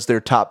Report does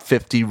their top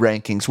 50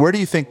 rankings. Where do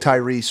you think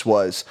Tyrese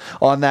was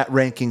on that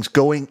rankings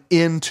going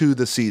into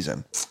the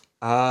season?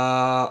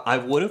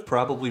 I would have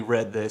probably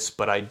read this,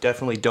 but I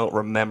definitely don't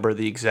remember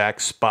the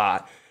exact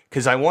spot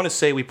because I want to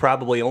say we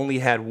probably only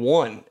had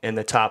one in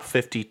the top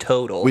 50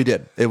 total. We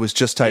did. It was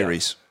just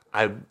Tyrese.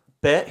 Yeah. I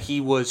bet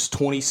he was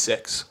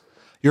 26.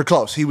 You're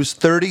close. He was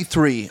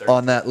 33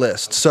 on that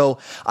list. So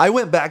I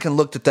went back and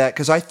looked at that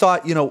because I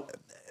thought,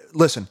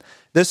 listen,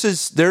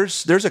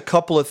 there's a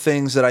couple of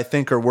things that I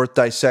think are worth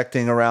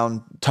dissecting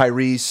around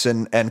Tyrese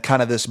and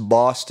kind of this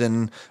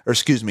Boston,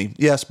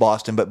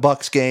 but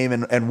Bucks game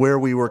and where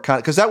we were kind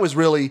of, because that was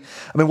really,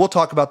 we'll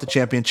talk about the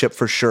championship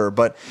for sure,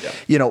 but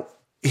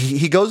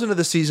he goes into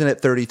the season at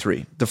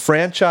 33. The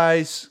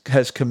franchise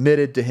has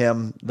committed to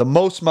him the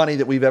most money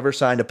that we've ever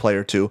signed a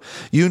player to.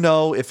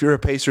 If you're a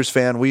Pacers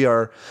fan, we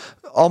are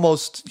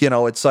almost,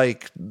 it's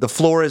like the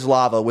floor is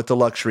lava with the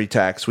luxury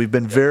tax. We've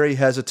been very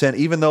hesitant,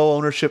 even though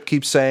ownership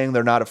keeps saying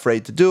they're not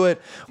afraid to do it.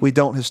 We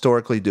don't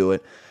historically do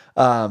it.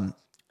 And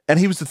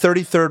he was the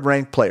 33rd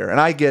ranked player. And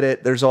I get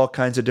it. There's all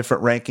kinds of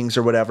different rankings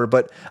or whatever,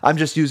 but I'm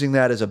just using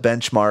that as a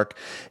benchmark.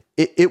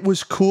 It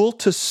was cool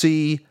to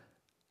see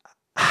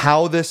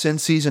how this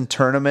in-season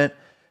tournament,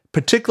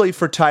 particularly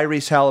for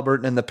Tyrese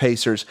Haliburton and the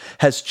Pacers,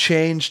 has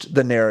changed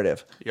the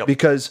narrative. Yep.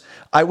 Because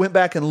I went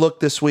back and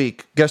looked this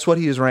week. Guess what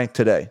he is ranked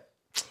today?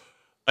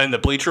 In the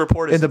Bleacher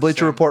Report? In the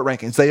Bleacher Report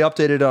rankings. They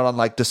updated it on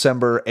like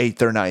December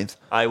 8th or 9th.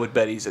 I would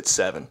bet he's at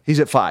 7. He's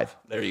at 5.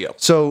 There you go.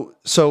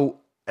 So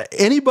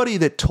anybody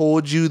that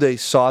told you they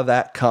saw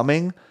that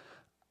coming,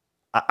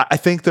 I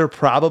think they're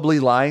probably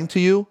lying to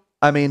you.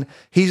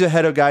 He's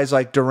ahead of guys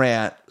like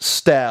Durant,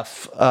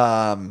 Steph,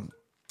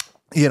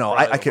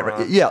 I can't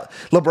remember. Yeah,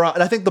 LeBron.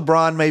 And I think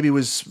LeBron maybe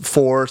was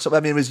 4. So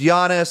it was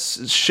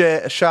Giannis,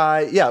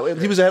 Shai. Yeah,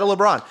 he was ahead of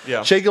LeBron.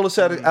 Yeah, Shai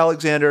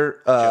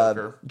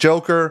Gilgeous-Alexander,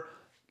 Joker,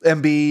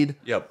 Embiid.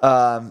 Yep.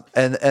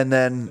 And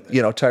then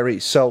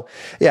Tyrese. So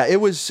yeah,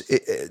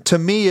 to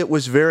me it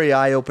was very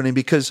eye opening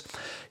because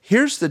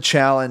here's the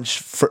challenge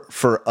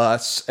for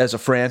us as a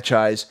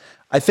franchise.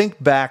 I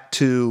think back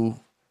to,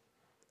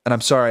 and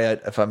I'm sorry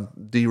if I'm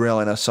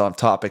derailing us on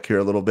topic here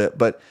a little bit,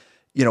 but.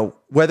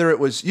 Whether it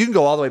was, you can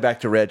go all the way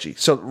back to Reggie.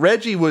 So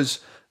Reggie was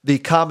the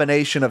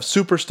combination of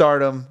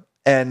superstardom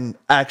and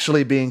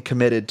actually being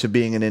committed to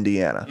being in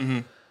Indiana. Mm-hmm.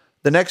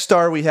 The next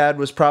star we had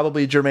was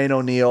probably Jermaine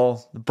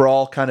O'Neal. The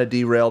brawl kind of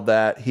derailed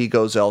that. He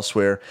goes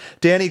elsewhere.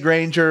 Danny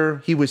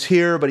Granger, he was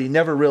here, but he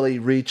never really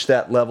reached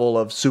that level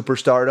of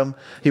superstardom.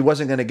 He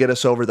wasn't going to get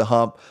us over the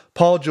hump.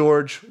 Paul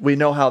George, we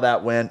know how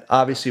that went.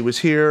 Obviously was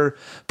here.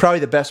 Probably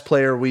the best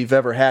player we've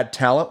ever had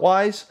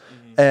talent-wise.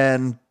 Mm-hmm.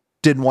 And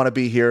didn't want to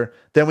be here.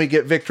 Then we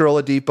get Victor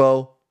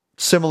Oladipo,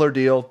 similar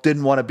deal,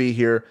 didn't want to be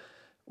here.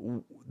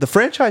 The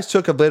franchise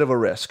took a bit of a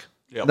risk.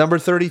 Yep. Number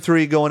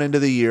 33 going into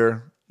the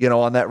year,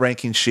 on that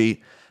ranking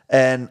sheet.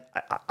 And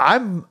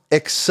I'm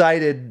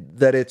excited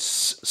that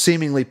it's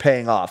seemingly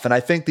paying off. And I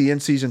think the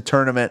in-season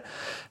tournament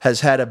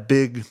has had a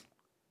big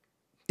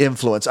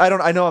influence. I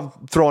know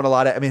I'm throwing a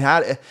lot at,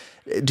 how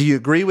do you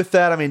agree with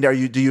that?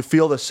 Do you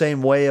feel the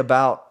same way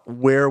about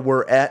where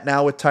we're at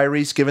now with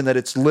Tyrese, given that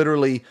it's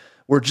literally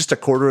we're just a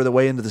quarter of the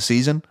way into the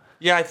season?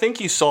 Yeah, I think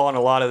you saw in a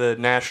lot of the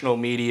national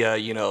media,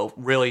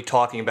 really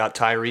talking about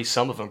Tyrese,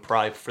 some of them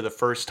probably for the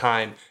first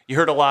time. You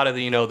heard a lot of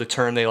the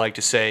term they like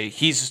to say,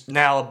 he's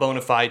now a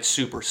bona fide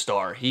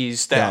superstar.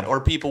 He's that. Yeah.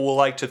 Or people will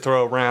like to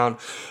throw around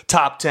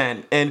top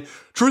 10. And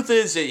truth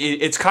is,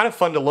 it's kind of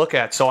fun to look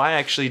at. So I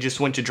actually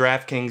just went to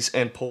DraftKings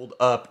and pulled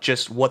up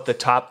just what the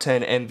top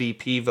 10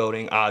 MVP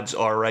voting odds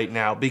are right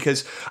now.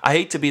 Because I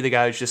hate to be the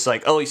guy who's just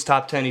like, oh, he's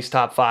top 10, he's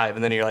top 5.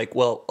 And then you're like,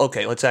 well,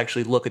 okay, let's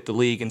actually look at the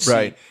league and see.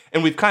 Right.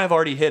 And we've kind of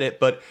already hit it.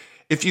 But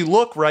if you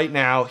look right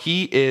now,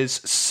 he is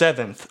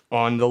 7th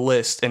on the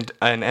list in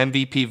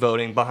MVP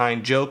voting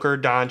behind Joker,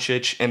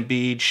 Doncic,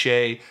 Embiid,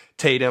 Shea,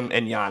 Tatum,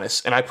 and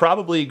Giannis. And I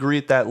probably agree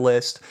with that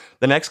list.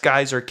 The next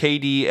guys are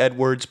KD,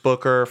 Edwards,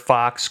 Booker,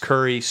 Fox,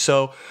 Curry.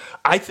 So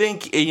I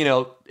think,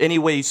 any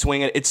way you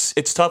swing it,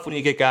 it's tough when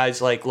you get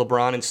guys like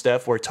LeBron and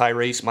Steph where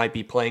Tyrese might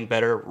be playing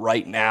better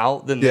right now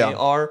than they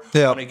are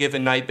on a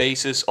given night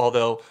basis.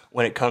 Although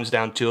when it comes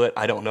down to it,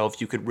 I don't know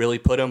if you could really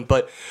put him.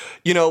 But,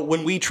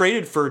 when we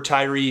traded for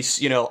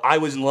Tyrese, I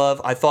was in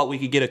love. I thought we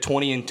could get a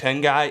 20 and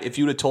 10 guy. If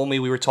you would have told me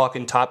we were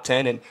talking top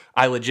 10, and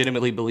I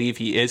legitimately believe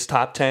he is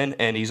top 10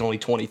 and he's only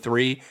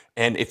 23.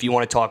 And if you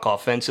want to talk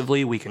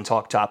offensively, we can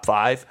talk top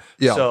 5.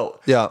 Yeah. So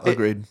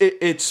agreed.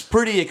 It's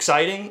pretty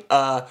exciting,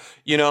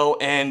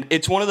 and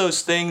it's one of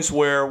those things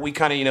where we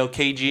kind of,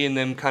 KG and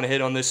them kind of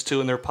hit on this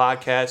too in their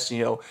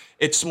podcast.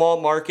 It's small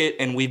market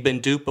and we've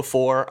been duped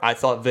before. I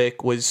thought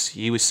Vic was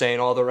saying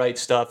all the right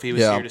stuff. He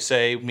was here to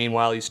say.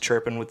 Meanwhile, he's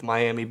chirping with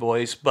Miami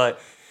boys. But,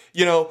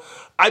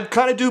 I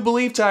kind of do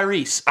believe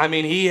Tyrese. I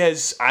mean,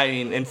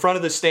 in front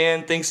of the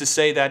stand, things to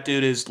say that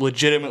dude is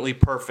legitimately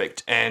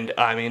perfect. And,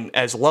 I mean,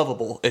 as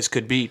lovable as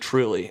could be,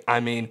 truly. I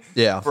mean,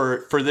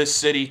 for this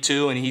city,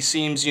 too. And he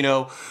seems,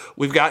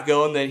 we've got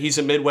going that he's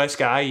a Midwest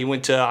guy. He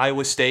went to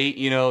Iowa State,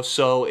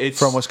 so it's...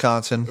 From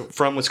Wisconsin.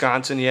 From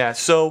Wisconsin, yeah.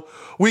 So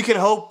we can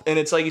hope, and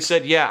it's like you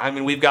said, I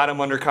mean, we've got him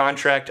under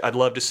contract. I'd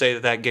love to say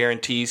that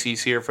guarantees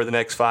he's here for the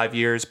next 5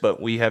 years, but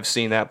we have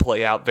seen that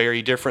play out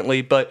very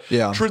differently. But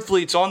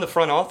truthfully, it's on the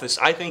front office.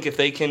 I think if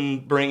they can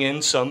bring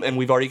in some, and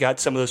we've already got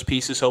some of those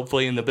pieces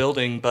hopefully in the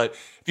building, but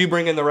if you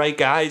bring in the right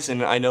guys,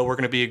 and I know we're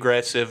going to be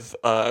aggressive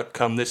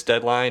come this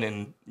deadline,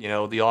 and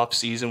the off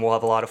season, we'll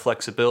have a lot of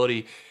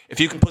flexibility. If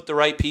you can put the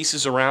right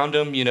pieces around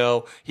him,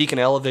 he can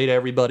elevate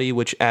everybody,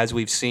 which, as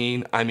we've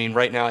seen, I mean,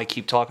 right now I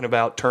keep talking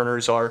about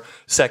Turner's our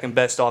second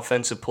best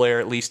offensive player,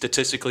 at least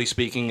statistically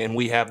speaking, and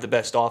we have the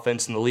best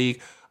offense in the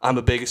league. I'm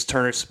the biggest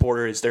Turner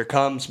supporter as there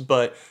comes,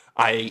 but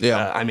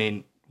I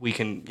mean, we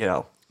can,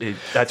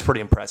 that's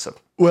pretty impressive.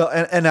 Well,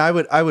 and I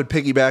would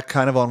piggyback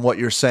kind of on what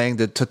you're saying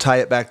to tie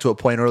it back to a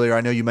point earlier.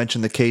 I know you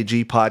mentioned the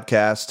KG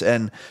podcast,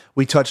 and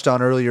we touched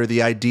on earlier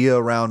the idea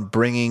around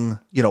bringing,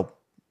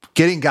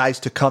 getting guys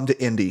to come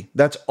to Indy.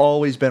 That's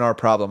always been our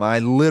problem. I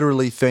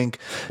literally think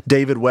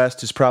David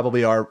West is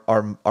probably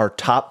our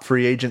top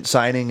free agent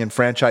signing in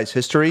franchise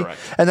history. Correct.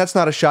 And that's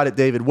not a shot at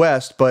David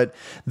West, but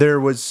there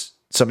was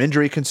some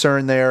injury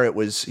concern there. It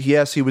was,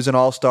 yes, he was an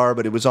all-star,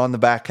 but it was on the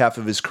back half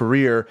of his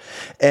career.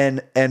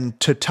 And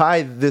to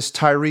tie this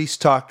Tyrese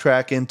talk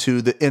track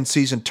into the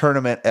in-season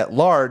tournament at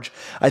large,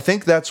 I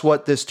think that's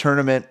what this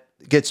tournament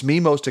gets me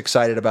most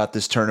excited about.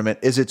 This tournament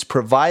is it's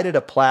provided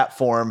a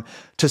platform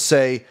to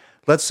say,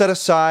 let's set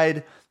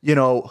aside,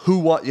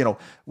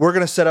 we're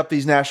going to set up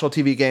these national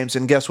TV games,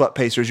 and guess what,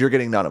 Pacers, you're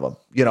getting none of them,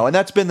 and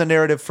that's been the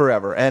narrative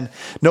forever. And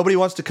nobody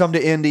wants to come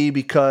to Indy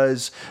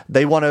because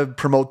they want to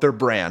promote their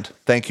brand.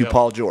 Thank you,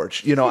 Paul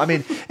George. I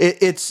mean,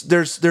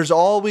 there's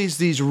always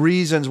these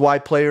reasons why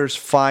players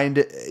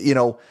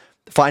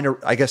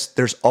I guess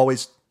there's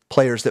always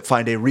players that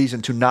find a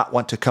reason to not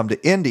want to come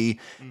to Indy,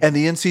 and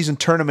the in-season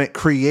tournament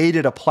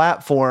created a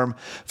platform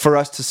for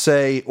us to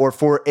say, or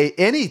for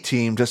any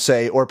team to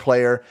say, or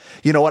player,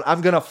 you know what, I'm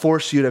going to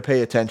force you to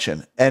pay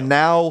attention. And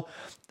now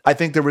I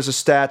think there was a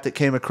stat that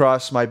came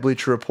across my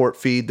Bleacher Report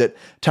feed that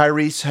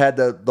Tyrese had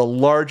the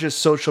largest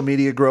social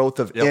media growth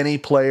of any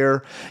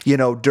player,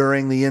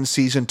 during the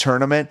in-season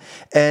tournament.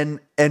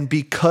 And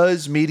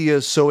because media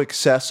is so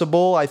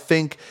accessible, I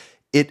think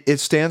it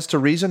stands to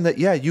reason that,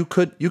 you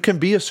can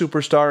be a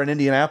superstar in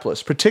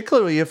Indianapolis,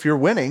 particularly if you're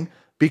winning,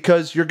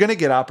 because you're going to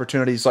get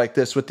opportunities like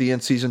this with the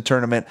in-season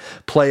tournament,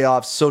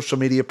 playoffs, social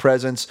media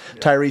presence.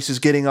 Tyrese is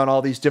getting on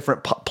all these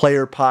different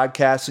player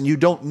podcasts, and you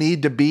don't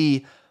need to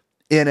be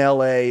in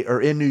LA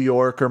or in New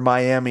York or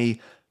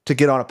Miami to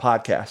get on a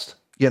podcast,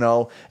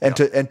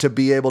 and to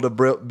be able to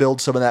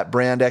build some of that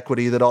brand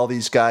equity that all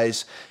these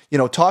guys,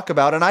 talk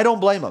about. And I don't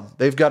blame them.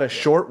 They've got a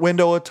short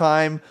window of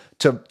time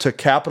to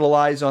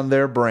capitalize on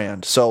their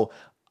brand. So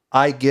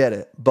I get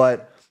it.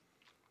 But,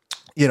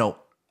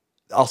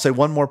 I'll say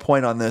one more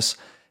point on this.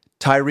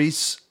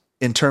 Tyrese,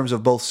 in terms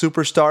of both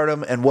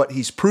superstardom and what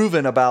he's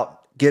proven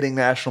about getting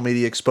national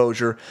media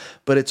exposure,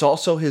 but it's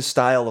also his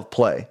style of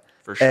play.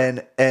 For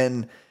sure.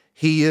 And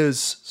he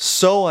is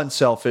so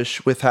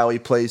unselfish with how he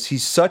plays.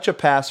 He's such a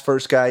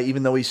pass-first guy,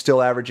 even though he's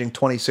still averaging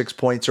 26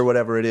 points or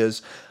whatever it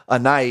is a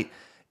night.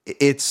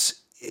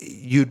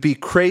 You'd be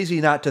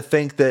crazy not to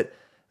think that,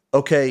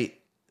 okay,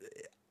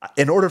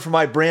 in order for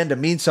my brand to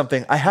mean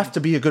something, I have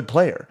to be a good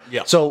player.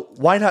 Yeah. So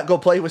why not go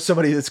play with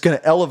somebody that's going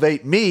to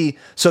elevate me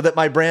so that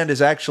my brand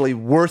is actually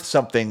worth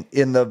something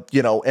in the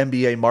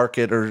NBA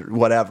market or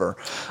whatever.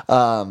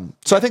 So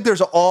I think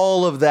there's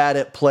all of that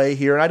at play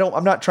here, and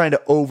I'm not trying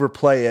to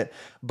overplay it,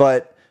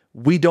 but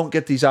we don't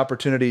get these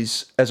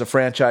opportunities as a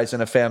franchise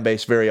and a fan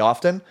base very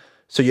often.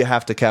 So you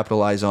have to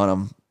capitalize on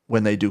them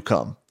when they do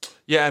come.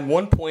 Yeah, and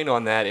one point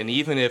on that, and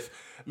even if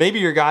maybe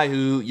you're a guy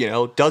who,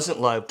 doesn't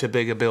love to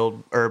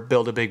build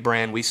a big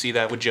brand. We see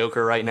that with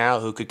Joker right now,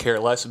 who could care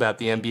less about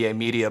the NBA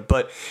media.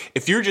 But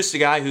if you're just a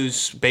guy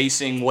who's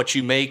basing what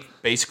you make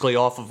basically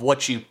off of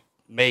what you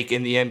make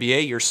in the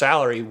NBA, your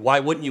salary,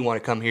 why wouldn't you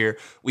want to come here?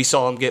 We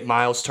saw him get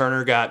Miles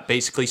Turner, got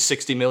basically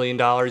 $60 million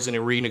in a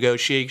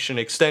renegotiation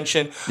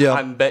extension. Yeah.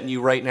 I'm betting you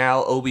right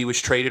now Obi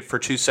was traded for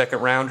 2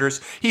 second-rounders.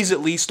 He's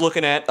at least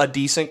looking at a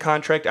decent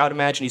contract. I would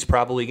imagine he's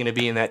probably going to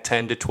be in that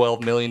 $10 to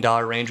 $12 million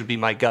range would be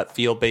my gut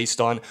feel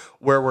based on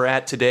where we're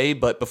at today.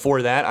 But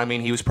before that, I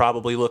mean, he was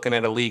probably looking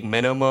at a league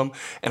minimum,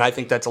 and I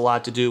think that's a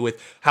lot to do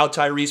with how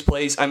Tyrese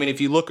plays. I mean, if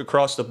you look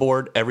across the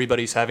board,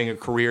 everybody's having a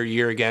career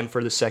year again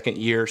for the second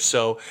year.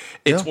 So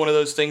it's one of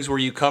those things where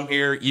you come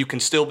here, you can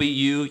still be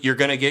you. You're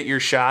going to get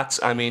your shots.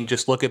 I mean,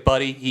 just look at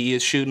Buddy. He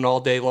is shooting all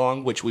day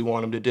long, which we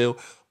want him to do.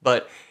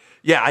 But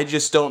yeah, I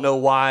just don't know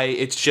why.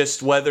 It's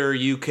just whether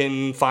you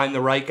can find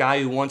the right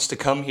guy who wants to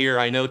come here.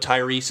 I know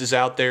Tyrese is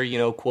out there,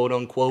 quote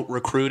unquote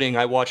recruiting.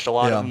 I watched a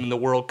lot of him in the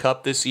World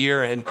Cup this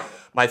year, and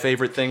my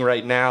favorite thing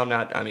right now,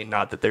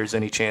 not that there's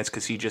any chance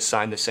because he just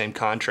signed the same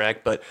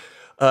contract, but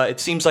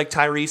It seems like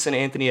Tyrese and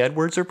Anthony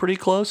Edwards are pretty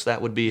close.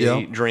 That would be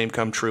a dream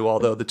come true,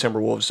 although the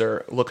Timberwolves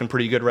are looking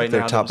pretty good right now.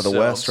 They're top of the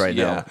West right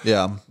now.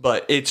 Yeah.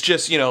 But it's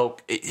just,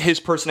 his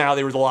personality,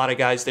 there was a lot of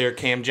guys there,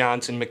 Cam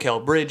Johnson,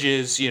 Mikal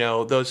Bridges,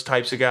 those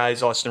types of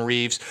guys, Austin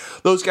Reeves,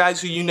 those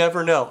guys who you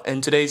never know.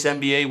 In today's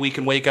NBA, we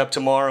can wake up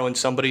tomorrow and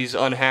somebody's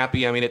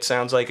unhappy. I mean, it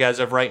sounds like as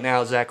of right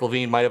now, Zach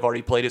LaVine might have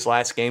already played his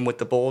last game with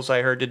the Bulls,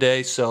 I heard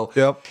today. So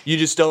you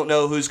just don't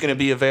know who's going to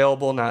be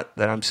available. Not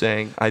that I'm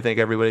saying I think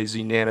everybody's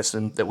unanimous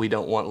that we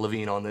don't want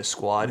LaVine on this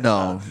squad.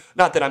 No.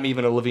 Not that I'm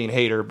even a LaVine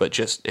hater, but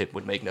just it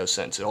would make no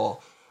sense at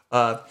all.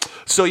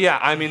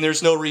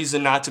 There's no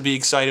reason not to be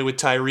excited with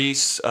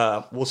Tyrese.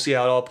 We'll see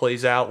how it all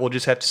plays out. We'll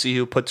just have to see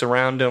who puts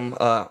around him.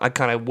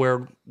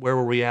 Where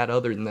were we at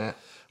other than that?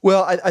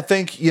 Well, I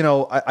think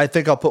I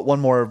think I'll put one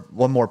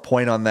more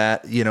point on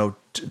that.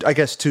 I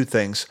guess two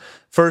things.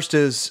 First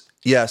is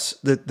yes,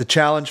 the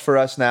challenge for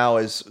us now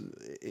is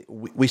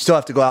we still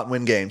have to go out and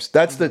win games.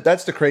 That's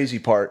the crazy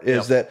part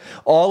is that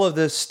all of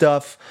this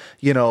stuff,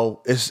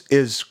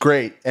 is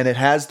great and it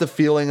has the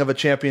feeling of a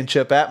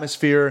championship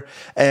atmosphere.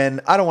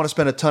 And I don't want to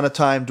spend a ton of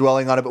time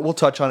dwelling on it, but we'll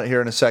touch on it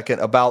here in a second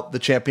about the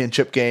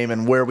championship game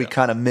and where we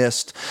kind of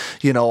missed,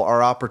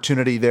 our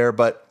opportunity there.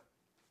 But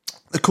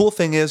the cool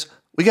thing is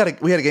we had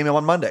a game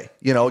on Monday.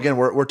 Again,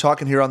 we're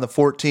talking here on the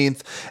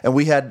 14th, and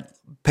we had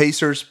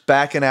Pacers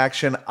back in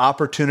action,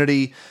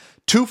 opportunity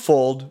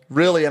twofold,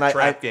 really. And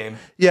trap game.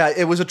 Yeah,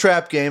 it was a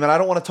trap game, and I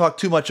don't want to talk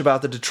too much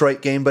about the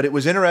Detroit game, but it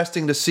was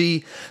interesting to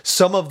see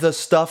some of the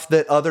stuff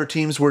that other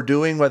teams were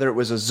doing, whether it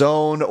was a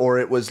zone or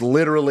it was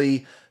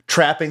literally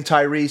trapping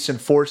Tyrese and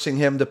forcing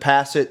him to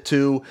pass it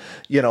to,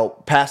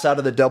 pass out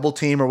of the double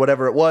team or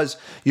whatever it was.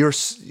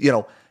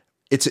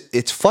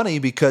 It's funny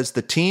because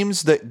the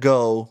teams that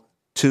go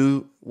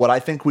to what I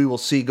think we will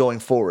see going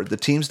forward, the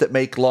teams that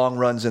make long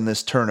runs in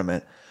this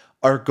tournament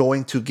are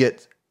going to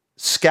get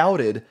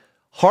scouted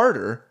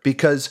harder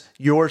because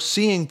you're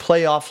seeing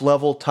playoff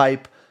level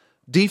type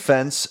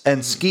defense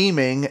and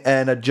scheming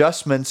and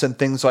adjustments and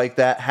things like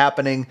that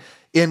happening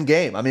in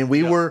game. I mean,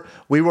 we were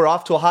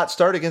off to a hot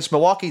start against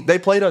Milwaukee. They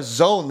played a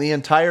zone the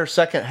entire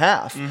second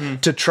half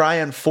to try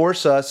and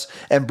force us.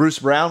 And Bruce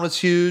Brown was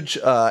huge.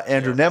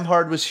 Andrew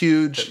Nembhard was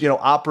huge,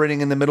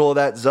 operating in the middle of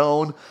that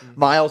zone.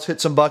 Miles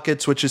hit some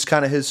buckets, which is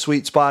kind of his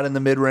sweet spot in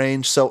the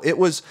mid-range. So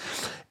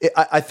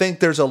I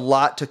think there's a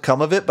lot to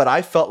come of it, but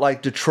I felt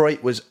like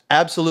Detroit was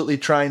absolutely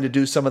trying to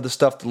do some of the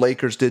stuff the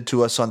Lakers did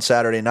to us on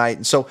Saturday night.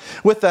 And so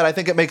with that, I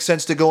think it makes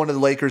sense to go into the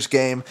Lakers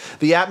game.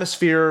 The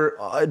atmosphere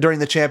during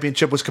the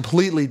championship was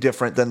completely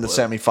different than the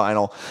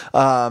semifinal,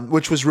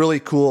 which was really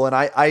cool. And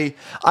I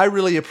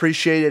really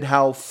appreciated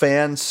how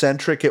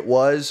fan-centric it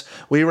was.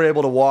 We were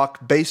able to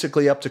walk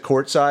basically up to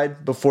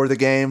courtside before the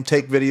game,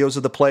 take videos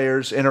of the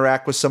players,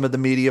 interact with some of the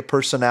media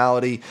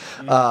personality,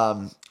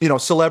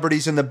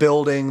 celebrities in the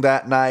building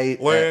that night.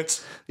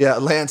 Lance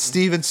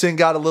Stevenson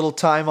got a little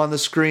time on the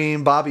screen.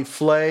 Bobby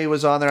Flay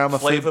was on there.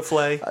 Flava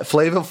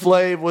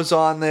Flav was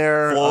on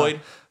there.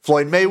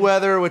 Floyd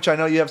Mayweather, which I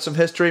know you have some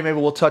history. Maybe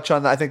we'll touch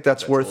on that. I think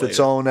that's worth later. Its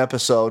own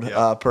episode,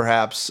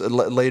 perhaps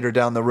later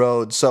down the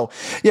road. So,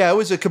 it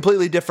was a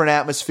completely different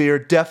atmosphere.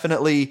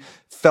 Definitely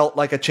felt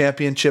like a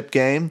championship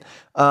game,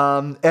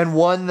 and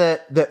one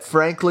that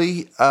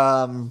frankly,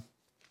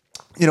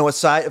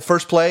 aside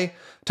first play,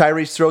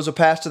 Tyrese throws a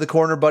pass to the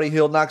corner. Buddy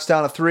Hield knocks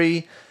down a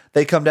three.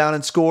 They come down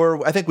and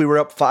score. I think we were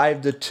up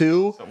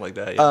 5-2. Something like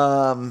that,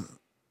 yeah.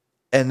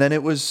 And then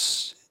it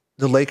was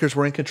the Lakers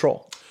were in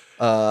control.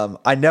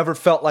 I never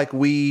felt like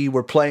we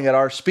were playing at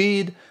our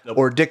speed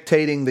or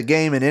dictating the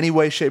game in any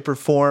way, shape, or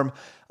form.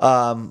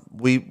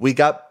 We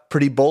got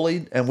pretty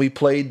bullied, and we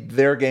played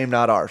their game,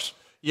 not ours.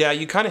 Yeah,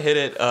 you kind of hit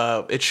it.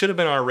 It should have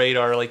been our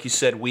radar. Like you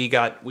said, we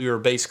were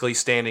basically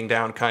standing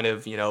down kind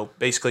of,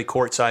 basically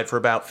courtside for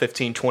about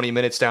 15, 20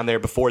 minutes down there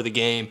before the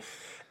game.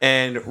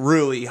 And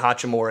Rui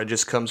Hachimura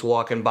just comes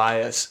walking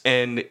by us.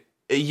 And,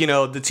 the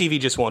TV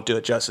just won't do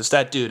it justice.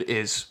 That dude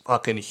is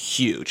fucking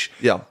huge.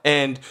 Yeah.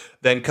 And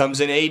then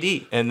comes in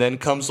AD, and then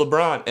comes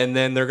LeBron, and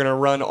then they're going to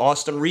run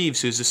Austin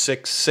Reeves, who's a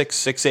 6'6",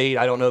 6'8".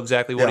 I don't know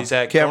exactly what he's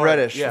at. Cam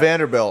Reddish,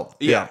 Vanderbilt.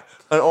 Yeah.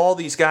 And all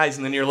these guys,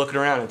 and then you're looking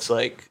around, it's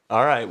like,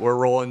 all right, we're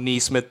rolling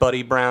Neesmith,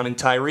 Buddy Brown, and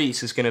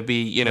Tyrese is going to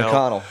be,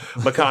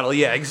 McConnell,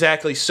 yeah,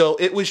 exactly. So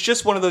it was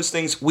just one of those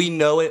things. We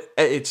know it.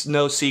 It's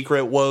no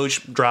secret.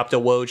 Woj dropped a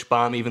Woj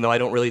bomb, even though I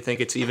don't really think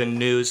it's even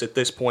news at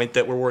this point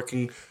that we're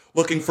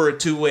looking for a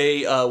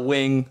two-way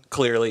wing,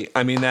 clearly.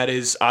 I mean, that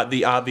is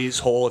the obvious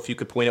hole if you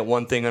could point at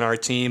one thing on our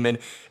team. And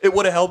it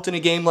would have helped in a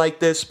game like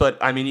this, but,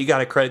 I mean, you got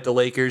to credit the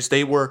Lakers.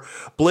 They were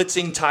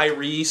blitzing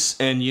Tyrese,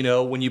 and,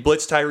 when you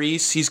blitz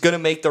Tyrese, he's going to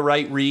make the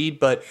right read,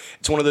 but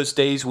it's one of those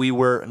days we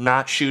were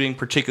not shooting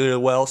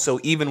particularly well. So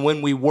even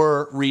when we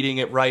were reading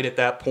it right at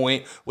that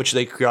point, which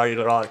they created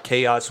a lot of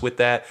chaos with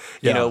that,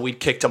 we'd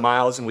kick to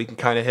Miles, and we can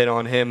kind of hit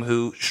on him,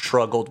 who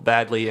struggled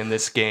badly in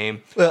this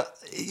game. Well,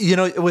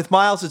 with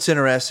Miles, it's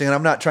interesting interesting, and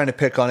I'm not trying to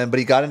pick on him, but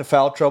he got into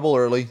foul trouble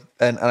early,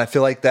 and I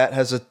feel like that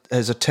has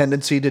a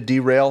tendency to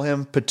derail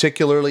him,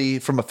 particularly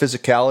from a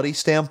physicality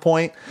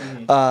standpoint.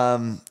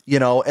 And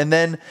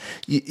then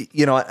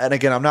and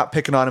again, I'm not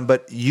picking on him,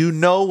 but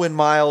when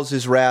Miles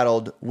is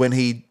rattled when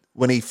he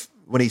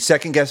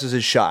second guesses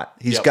his shot.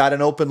 He's got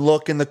an open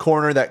look in the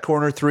corner, that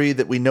corner three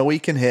that we know he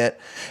can hit.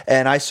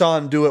 And I saw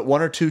him do it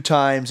 1 or 2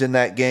 times in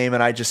that game,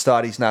 and I just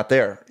thought he's not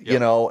there.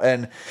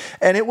 And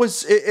it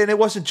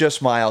wasn't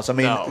just Miles. I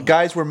mean,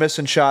 guys were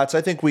missing shots.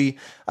 I think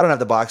I don't have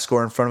the box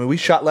score in front of me. We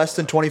shot less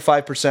than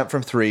 25%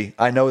 from 3.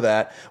 I know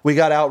that. We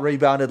got out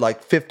rebounded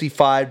like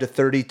 55 to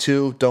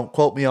 32. Don't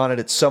quote me on it.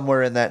 It's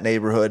somewhere in that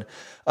neighborhood.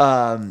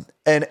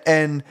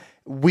 And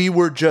we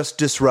were just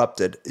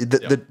disrupted.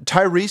 The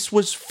Tyrese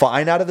was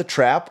fine out of the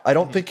trap. I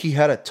don't think he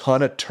had a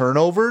ton of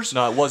turnovers.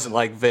 No, it wasn't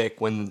like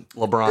Vic when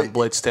LeBron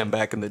blitzed him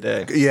back in the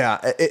day.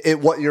 Yeah,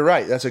 you're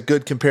right. That's a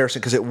good comparison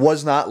because it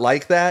was not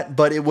like that.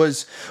 But it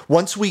was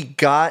once we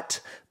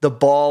got the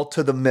ball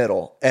to the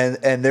middle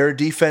and their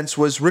defense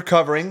was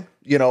recovering.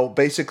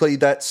 Basically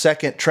that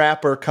second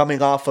trapper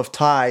coming off of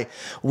Ty,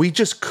 we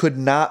just could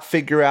not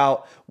figure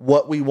out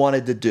what we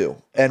wanted to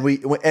do. And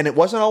it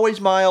wasn't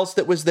always Miles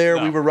that was there.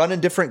 No. We were running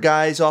different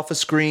guys off of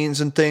screens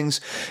and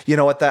things,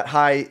 at that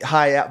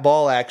high at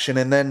ball action.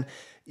 And then,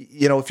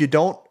 if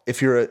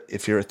you're a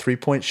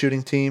 3-point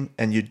shooting team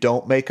and you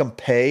don't make them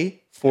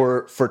pay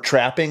for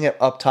trapping it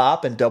up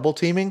top and double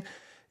teaming,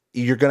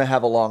 you're going to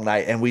have a long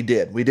night, and we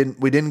did. We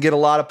didn't get a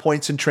lot of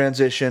points in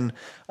transition.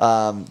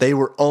 They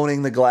were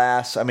owning the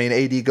glass. I mean,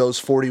 AD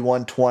goes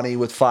 41-20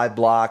 with 5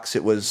 blocks.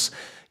 It was,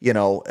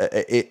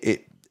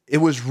 it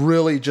was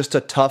really just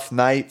a tough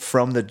night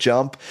from the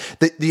jump.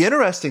 The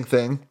interesting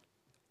thing,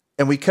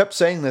 and we kept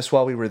saying this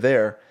while we were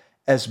there,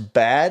 as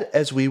bad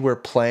as we were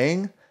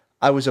playing,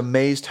 I was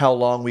amazed how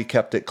long we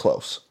kept it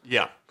close.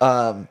 Yeah.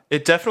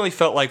 It definitely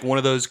felt like one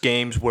of those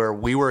games where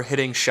we were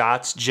hitting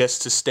shots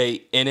just to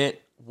stay in it,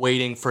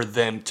 waiting for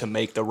them to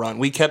make the run.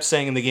 We kept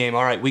saying in the game,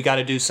 all right, we got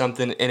to do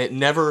something, and it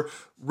never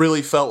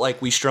really felt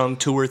like we strung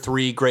 2 or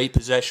 3 great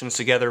possessions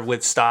together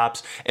with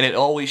stops, and it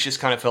always just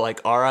kind of felt like,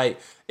 all right.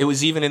 It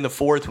was even in the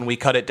fourth when we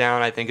cut it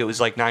down. I think it was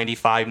like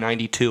 95,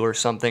 92 or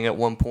something at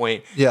one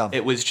point. Yeah.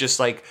 It was just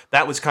like,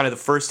 that was kind of the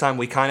first time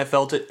we kind of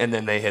felt it, and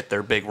then they hit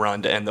their big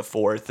run to end the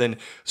fourth. And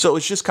so it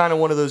was just kind of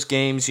one of those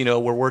games, where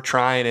we're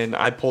trying, and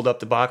I pulled up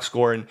the box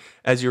score, and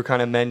as you were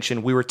kind of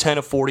mentioned, we were 10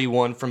 of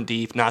 41 from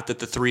deep. Not that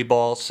the 3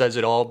 ball says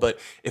it all, but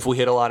if we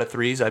hit a lot of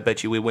threes, I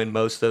bet you we win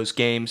most of those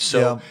games.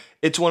 So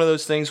It's one of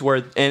those things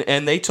where,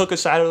 and they took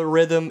us out of the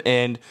rhythm,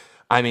 and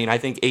I mean, I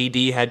think AD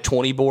had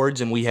 20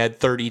 boards and we had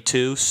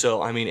 32. So,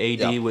 I mean,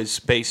 AD was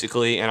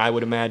basically, and I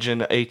would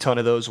imagine a ton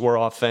of those were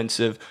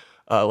offensive.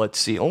 Let's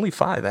see, only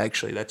 5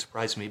 actually. That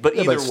surprised me. But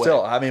either way,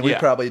 still, I mean, we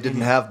probably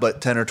didn't have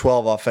but 10 or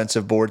 12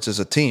 offensive boards as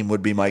a team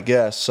would be my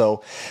guess.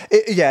 So,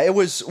 it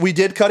was. We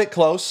did cut it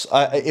close.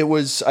 I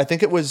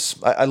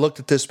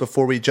looked at this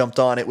before we jumped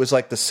on. It was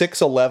like the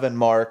 6-11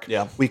 mark.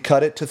 Yeah. We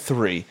cut it to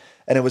 3,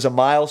 and it was a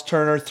Miles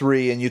Turner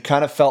 3, and you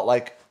kind of felt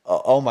like,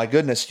 oh my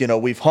goodness,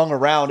 we've hung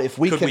around. If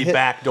we could can we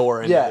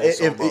backdoor into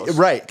this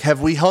right?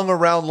 Have we hung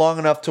around long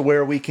enough to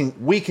where we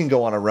can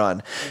go on a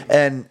run?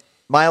 And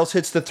Miles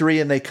hits the 3,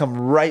 and they come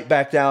right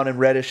back down, and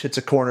Reddish hits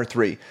a corner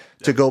 3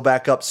 to go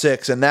back up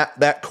 6. And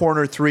that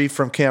corner 3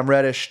 from Cam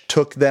Reddish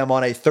took them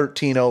on a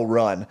 13-0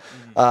 run.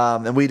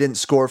 And we didn't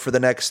score for the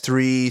next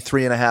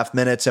 3.5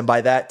 minutes. And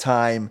by that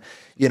time,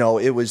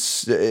 it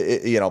was,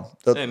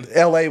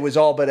 LA was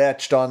all but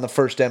etched on the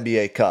first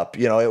NBA Cup.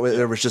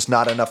 There was just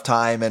not enough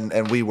time,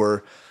 and we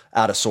were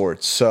out of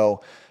sorts.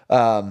 So,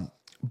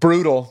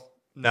 brutal.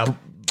 No.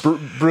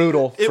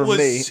 Brutal for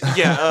me.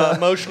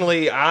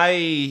 Emotionally,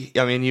 I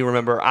mean, you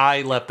remember,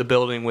 I left the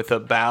building with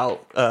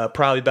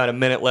probably about a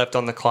minute left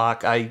on the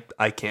clock.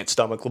 I can't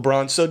stomach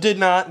LeBron, so did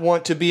not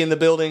want to be in the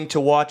building to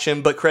watch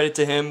him, but credit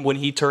to him when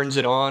he turns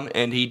it on,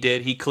 and he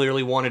did. He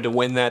clearly wanted to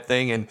win that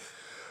thing, and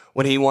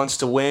when he wants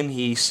to win,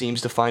 he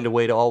seems to find a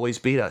way to always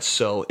beat us.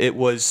 So it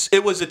was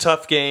a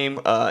tough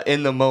game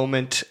in the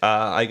moment.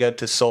 I got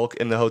to sulk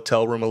in the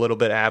hotel room a little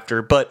bit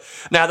after. But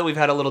now that we've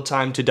had a little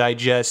time to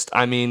digest,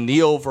 I mean,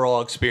 the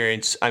overall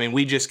experience, I mean,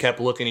 we just kept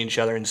looking at each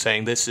other and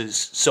saying, this is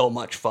so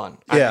much fun.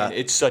 I mean,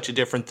 it's such a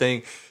different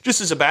thing. Just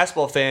as a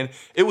basketball fan,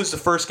 it was the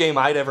first game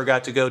I'd ever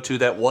got to go to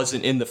that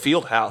wasn't in the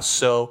field house.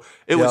 So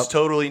it was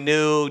totally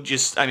new.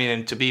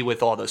 And to be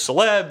with all the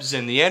celebs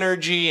and the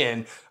energy,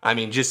 and I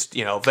mean, just,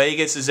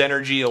 Vegas's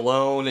energy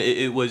alone,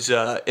 it was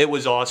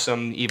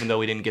awesome, even though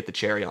we didn't get the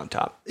cherry on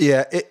top.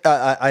 Yeah,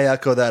 I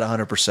echo that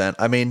 100%.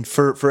 I mean,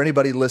 for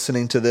anybody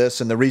listening to this,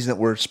 and the reason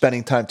that we're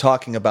spending time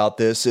talking about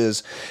this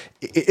is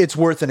it's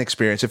worth an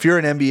experience. If you're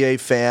an NBA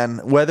fan,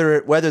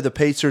 whether the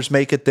Pacers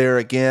make it there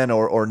again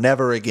or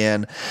never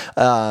again,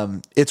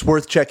 it's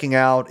worth checking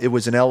out. It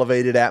was an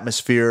elevated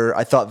atmosphere.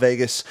 I thought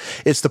Vegas,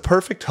 it's the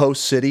perfect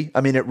host city. I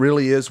mean, it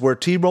really is. Where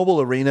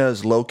T-Mobile Arena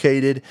is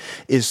located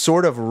is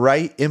sort of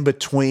right in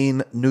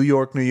between New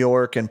York,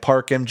 and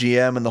Park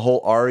MGM and the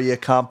whole Aria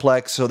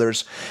complex. So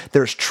there's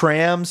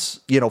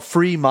trams,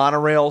 free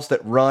monorails that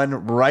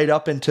run right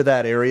up into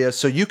that area.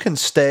 So you can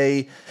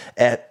stay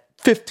at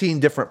 15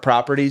 different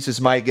properties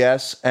is my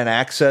guess, and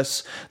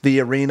access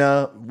the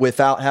arena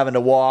without having to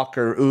walk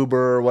or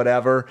Uber or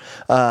whatever.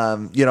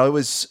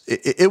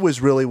 It was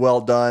really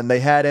well done. They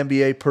had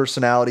NBA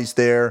personalities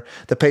there.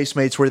 The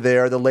Pacemates were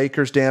there. The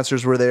Lakers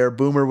dancers were there.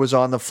 Boomer was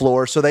on the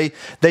floor. So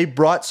they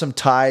brought some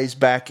ties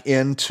back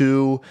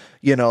into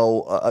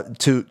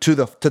to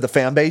the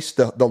fan base,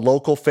 the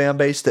local fan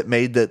base that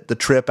made the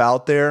trip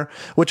out there,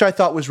 which I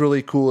thought was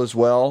really cool as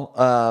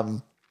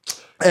well.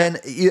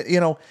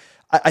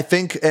 I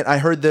think, and I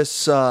heard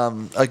this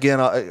again.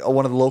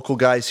 One of the local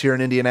guys here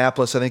in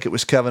Indianapolis, I think it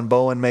was Kevin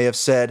Bowen, may have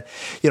said,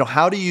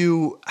 how do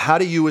you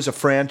as a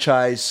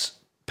franchise,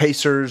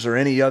 Pacers or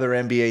any other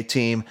NBA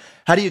team,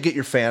 how do you get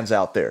your fans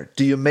out there?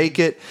 Do you make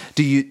it?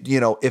 Do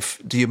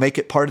you make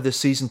it part of the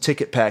season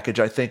ticket package?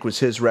 I think was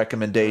his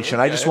recommendation.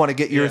 Okay. I just want to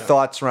get your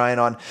thoughts, Ryan,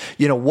 on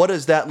what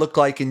does that look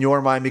like in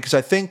your mind? Because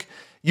I think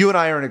you and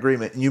I are in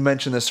agreement, and you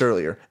mentioned this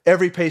earlier.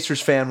 Every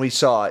Pacers fan we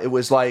saw, it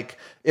was like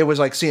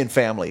seeing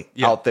family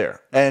out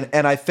there.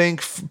 And I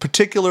think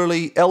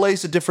particularly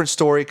LA's a different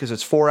story because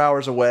it's 4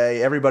 hours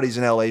away. Everybody's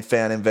an LA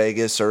fan in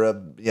Vegas, or a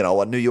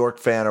New York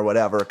fan or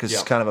whatever, because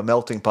it's kind of a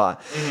melting pot.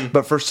 Mm-hmm.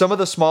 But for some of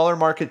the smaller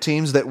market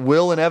teams that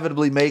will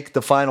inevitably make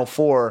the Final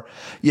Four,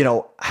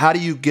 how do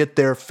you get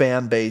their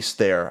fan base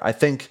there? I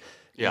think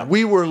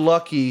we were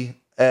lucky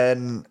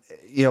and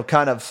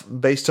kind of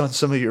based on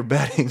some of your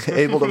betting,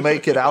 able to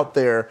make it out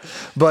there.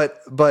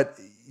 But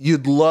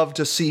you'd love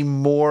to see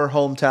more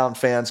hometown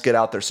fans get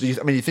out there. So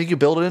you think you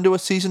build it into a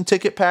season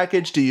ticket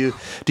package? Do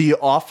you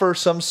offer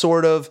some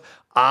sort of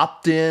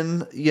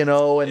opt-in,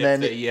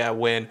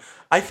 win.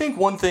 I think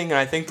one thing, and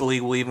I think the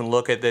league will even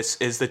look at this,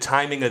 is the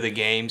timing of the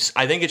games.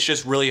 I think it's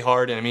just really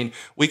hard. And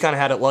we kind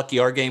of had it lucky.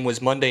 Our game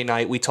was Monday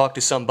night. We talked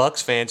to some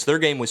Bucks fans. Their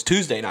game was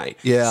Tuesday night.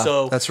 Yeah,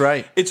 so that's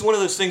right. It's one of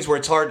those things where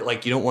it's hard.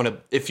 Like, you don't want to,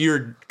 if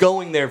you're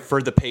going there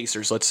for the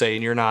Pacers, let's say,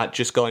 and you're not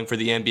just going for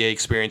the NBA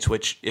experience,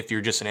 which if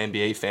you're just an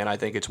NBA fan, I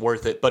think it's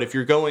worth it. But if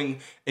you're going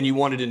and you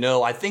wanted to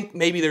know, I think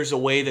maybe there's a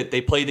way that they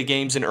play the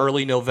games in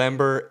early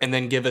November and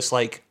then give us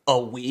like a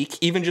week,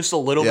 even just a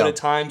little bit of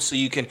time, so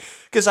you can,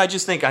 because I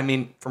just think,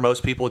 for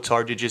most people, it's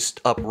hard to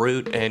just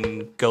uproot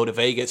and go to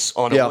Vegas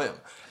on a whim.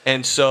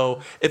 And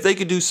so if they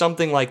could do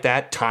something like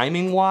that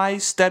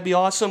timing-wise, that'd be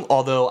awesome.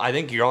 Although I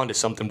think you're onto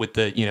something with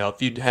the,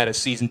 if you had a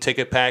season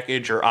ticket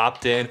package or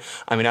opt-in.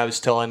 I was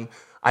telling,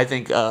 I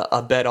think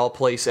a bet I'll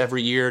place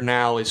every year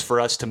now is for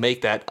us to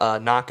make that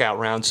knockout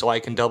round, so I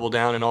can double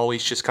down and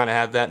always just kind of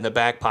have that in the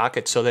back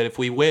pocket, so that if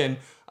we win,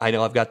 I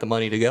know I've got the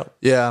money to go.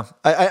 Yeah,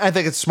 I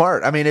think it's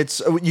smart.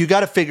 You got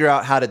to figure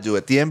out how to do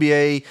it. The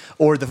NBA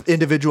or the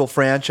individual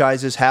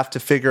franchises have to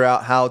figure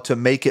out how to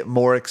make it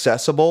more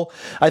accessible.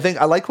 I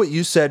like what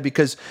you said,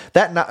 because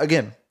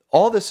again,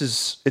 all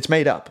this it's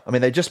made up.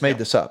 They just made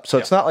this up. So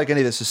it's not like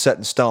any of this is set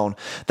in stone.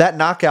 That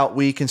knockout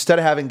week, instead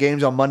of having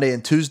games on Monday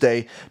and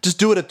Tuesday, just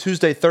do it a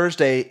Tuesday,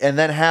 Thursday, and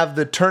then have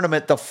the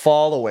tournament the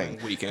following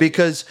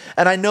weekend.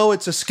 And I know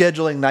it's a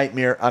scheduling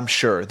nightmare, I'm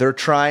sure. They're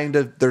trying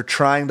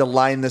to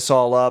line this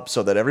all up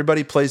so that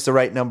everybody plays the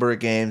right number of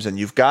games, and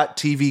you've got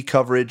TV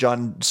coverage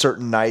on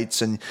certain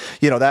nights, and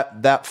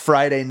that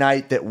Friday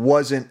night that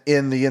wasn't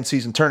in the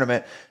in-season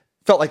tournament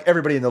felt like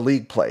everybody in the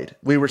league played.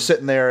 We were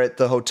sitting there at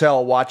the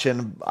hotel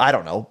watching,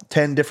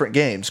 10 different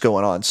games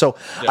going on. So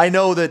I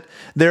know that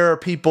there are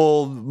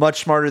people much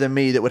smarter than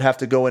me that would have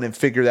to go in and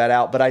figure that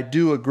out. But I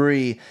do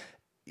agree.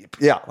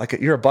 Yeah, like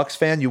you're a Bucks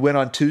fan, you win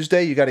on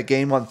Tuesday, you got a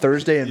game on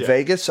Thursday in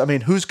Vegas.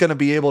 Who's going to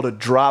be able to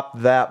drop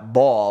that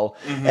ball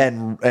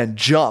and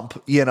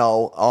jump,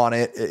 on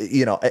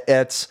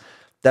it?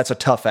 That's a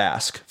tough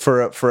ask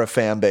for a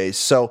fan base.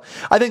 So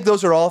I think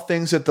those are all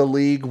things that the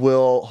league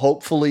will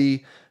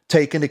hopefully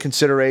take into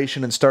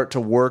consideration and start to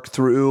work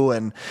through.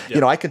 And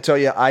I can tell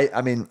you,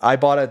 I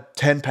bought a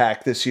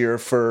 10-pack this year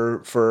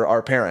for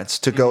our parents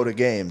to go to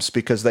games,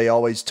 because they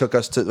always took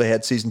us they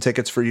had season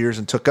tickets for years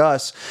and took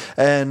us,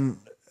 and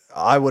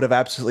I would have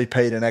absolutely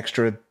paid an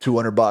extra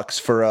 $200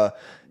 for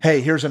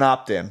hey, here's an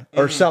opt-in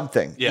or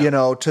something,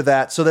 to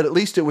that, so that at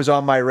least it was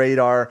on my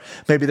radar.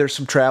 Maybe there's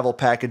some travel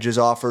packages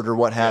offered or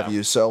what have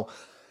you. So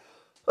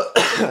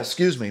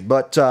excuse me,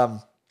 but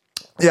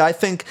Yeah, I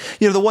think,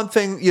 the one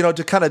thing,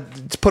 to kind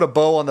of put a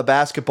bow on the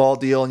basketball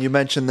deal, and you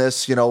mentioned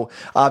this,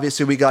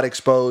 obviously we got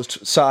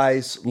exposed,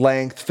 size,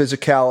 length,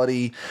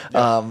 physicality,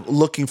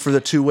 looking for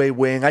the two-way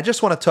wing. I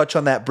just want to touch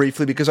on that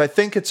briefly because I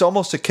think it's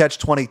almost a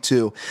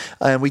catch-22.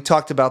 And we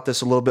talked about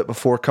this a little bit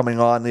before coming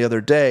on the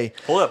other day.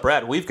 Hold up,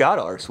 Brad. We've got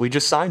ours. We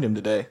just signed him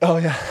today. Oh,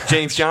 yeah.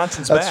 James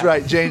Johnson's back. That's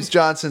right. James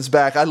Johnson's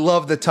back. I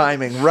love the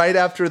timing. Right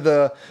after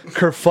the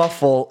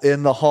kerfuffle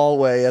in the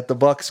hallway at the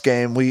Bucks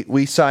game,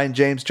 we signed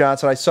James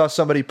Johnson. I saw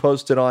somebody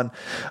posted on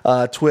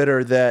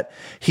Twitter that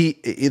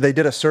they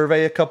did a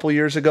survey a couple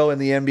years ago in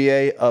the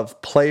NBA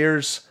of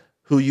players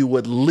who you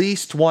would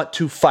least want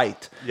to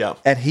fight. Yeah.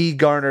 And he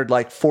garnered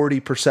like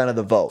 40% of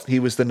the vote. He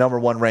was the number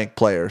one ranked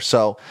player.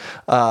 So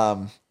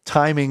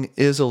timing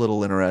is a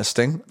little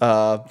interesting,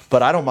 but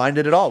I don't mind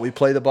it at all. We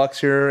play the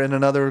Bucks here in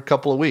another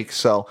couple of weeks.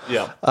 So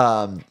yeah.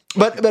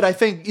 But I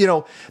think,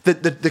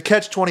 the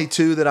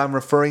catch-22 that I'm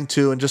referring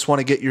to and just want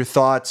to get your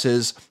thoughts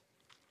is,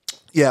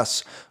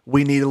 yes,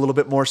 we need a little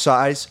bit more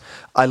size.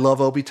 I love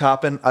Obi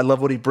Toppin. I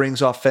love what he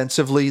brings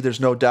offensively. There's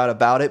no doubt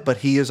about it. But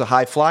he is a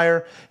high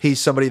flyer.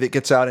 He's somebody that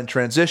gets out in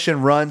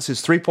transition, runs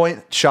his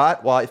three-point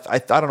shot. Well, I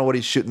don't know what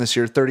he's shooting this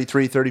year,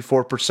 33,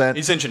 34%.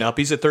 He's inching up.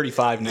 He's at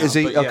 35 now. Is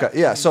he? Okay,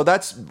 yeah. So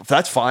that's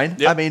fine.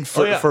 Yep. I mean,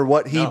 for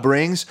what he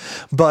brings.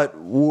 But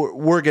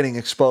we're getting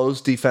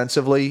exposed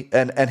defensively.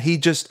 And he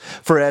just,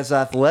 for as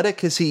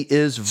athletic as he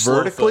is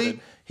vertically, Slow-footed.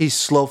 He's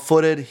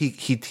slow-footed.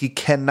 He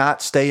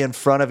cannot stay in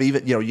front of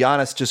even,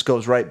 Giannis just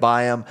goes right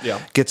by him,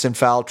 gets in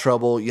foul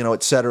trouble,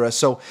 et cetera.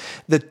 So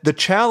the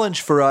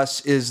challenge for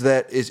us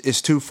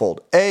is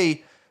twofold.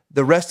 A,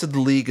 the rest of the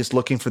league is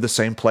looking for the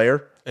same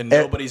player. And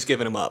nobody's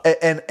giving him up.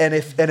 And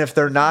if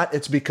they're not,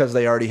 it's because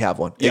they already have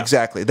one. Yeah.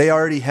 Exactly. They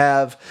already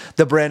have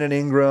the Brandon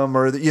Ingram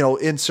or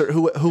insert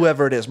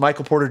whoever it is,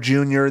 Michael Porter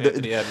Jr.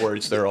 Anthony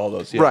Edwards, they're all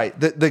those. Yeah. Right.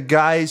 The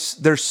guys,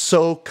 they're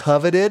so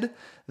coveted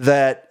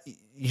that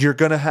you're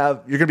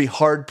gonna be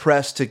hard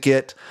pressed to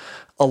get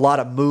a lot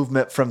of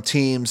movement from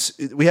teams.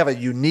 We have a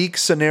unique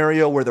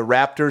scenario where the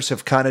Raptors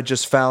have kind of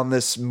just found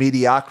this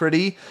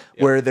mediocrity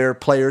where their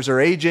players are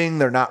aging,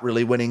 they're not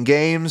really winning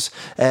games,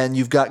 and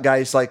you've got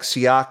guys like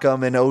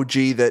Siakam and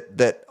OG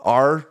that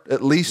are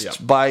at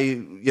least by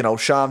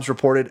Shams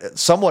reported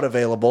somewhat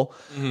available.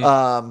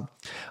 Mm-hmm.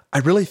 I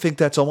really think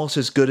that's almost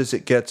as good as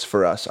it gets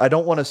for us. I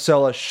don't want to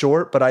sell us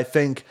short, but I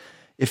think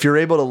if you're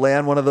able to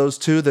land one of those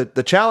two,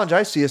 the challenge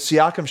I see is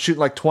Siakam shooting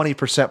like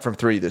 20% from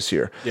three this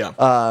year. Yeah.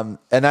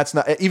 And that's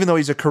not, even though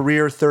he's a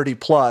career 30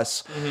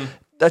 plus,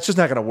 that's just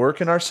not going to work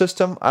in our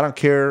system. I don't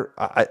care.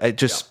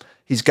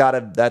 He's got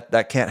to,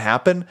 that can't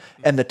happen.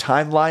 And the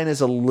timeline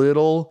is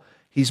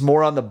he's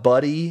more on the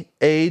buddy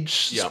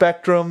age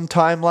spectrum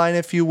timeline,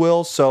 if you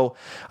will. So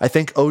I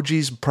think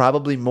OG's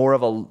probably more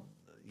of a,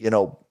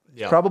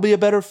 probably a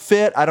better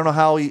fit. I don't know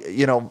how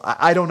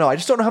I don't know. I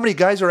just don't know how many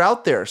guys are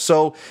out there.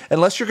 So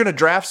unless you're going to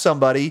draft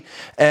somebody,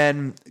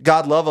 and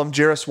God love him,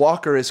 Jarris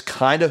Walker is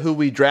kind of who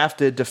we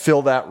drafted to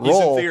fill that role.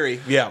 He's in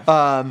theory,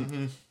 yeah.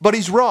 But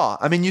he's raw.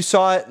 I mean, you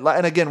saw it,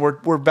 and again,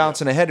 we're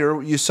bouncing ahead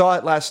here. You saw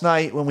it last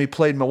night when we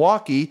played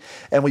Milwaukee,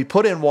 and we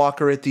put in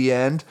Walker at the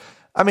end.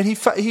 I mean,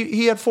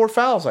 he had 4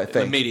 fouls, I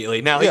think.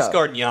 Immediately. Now, he's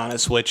guarding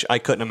Giannis, which I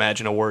couldn't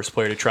imagine a worse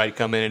player to try to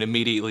come in and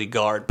immediately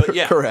guard. But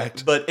yeah,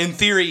 correct. But in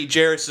theory,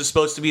 Jarris is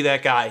supposed to be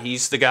that guy.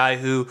 He's the guy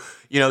who,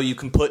 you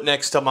can put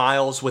next to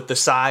Miles with the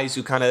size,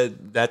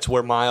 that's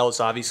where Miles,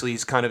 obviously,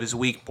 is kind of his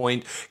weak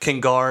point, can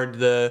guard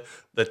the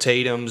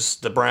Tatums,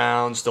 the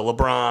Browns, the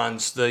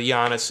LeBrons, the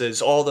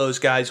Giannis's, all those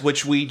guys,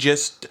 which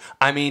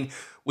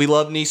we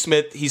love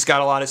Nesmith. He's got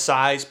a lot of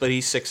size, but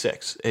he's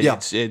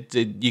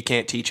 6'6". You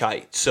can't teach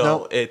height.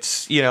 So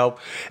it's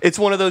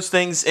one of those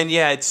things. And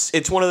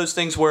it's one of those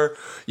things where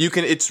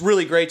it's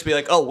really great to be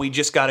like, oh, we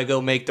just got to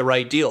go make the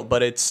right deal.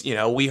 But it's,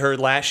 we heard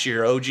last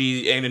year, OG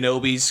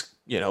Anunoby's,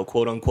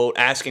 quote unquote,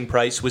 asking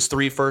price was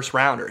 3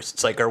 first-rounders.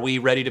 It's like, are we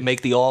ready to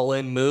make the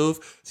all-in move?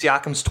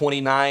 Siakam's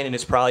 29 and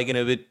is probably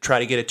going to try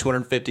to get a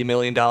 $250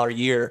 million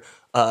year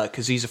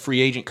because he's a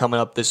free agent coming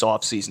up this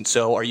offseason.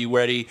 So are you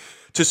ready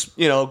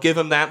to give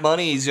him that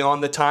money? He's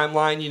on the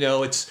timeline.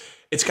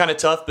 It's kind of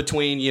tough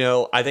between,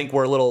 I think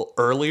we're a little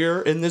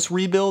earlier in this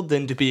rebuild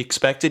than to be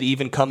expected,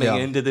 even coming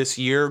into this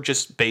year,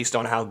 just based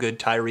on how good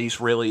Tyrese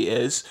really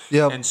is.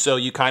 Yep. And so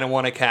you kind of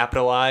want to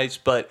capitalize,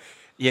 but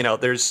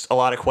there's a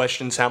lot of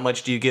questions. How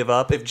much do you give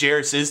up? If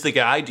Jarris is the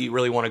guy, do you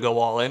really want to go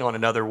all in on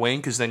another wing?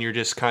 Because then you're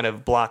just kind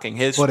of blocking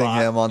his putting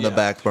spot. him on the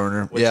back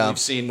burner. Which we've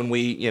seen when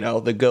we,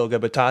 the Goga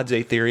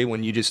Batadze theory,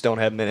 when you just don't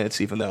have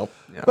minutes, even though.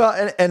 Yeah.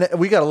 Well, and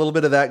we got a little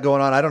bit of that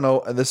going on. I don't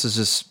know. This is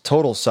just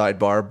total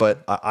sidebar,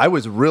 but I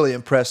was really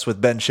impressed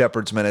with Ben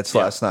Shepherd's minutes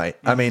last night.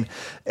 Mm-hmm. I mean,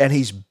 and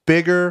he's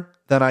bigger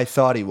than I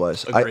thought he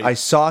was. I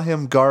saw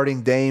him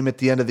guarding Dame at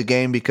the end of the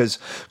game because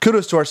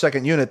kudos to our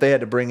second unit. They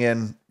had to bring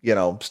in,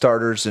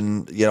 starters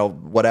and,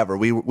 whatever.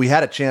 We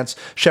had a chance.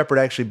 Shepherd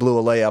actually blew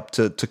a layup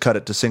to cut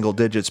it to single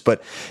digits.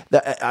 But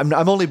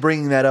I'm only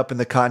bringing that up in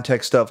the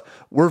context of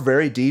we're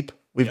very deep.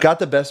 We've got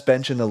the best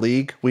bench in the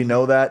league. We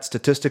know that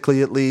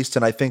statistically at least,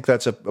 and I think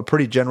that's a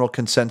pretty general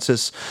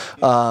consensus,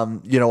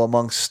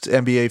 amongst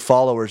NBA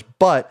followers.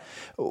 But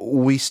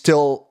we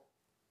still,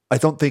 I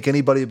don't think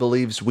anybody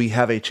believes we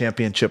have a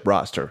championship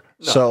roster.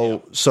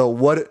 So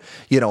what,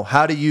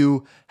 how do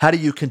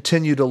you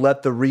continue to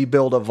let the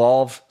rebuild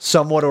evolve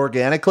somewhat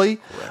organically?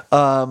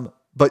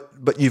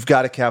 But you've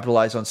got to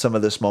capitalize on some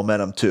of this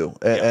momentum too,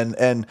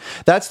 and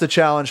that's the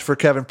challenge for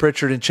Kevin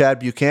Pritchard and Chad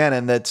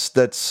Buchanan. That's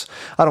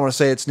I don't want to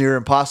say it's near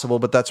impossible,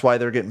 but that's why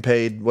they're getting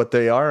paid what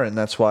they are, and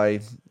that's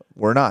why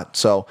we're not.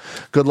 So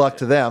good luck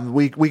to them.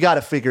 We got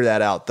to figure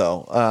that out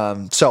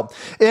though. So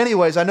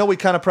anyways, I know we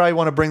kind of probably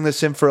want to bring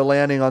this in for a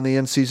landing on the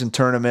in-season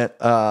tournament.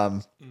 I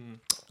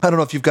don't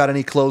know if you've got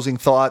any closing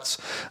thoughts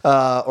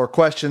or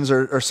questions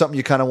or something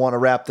you kind of want to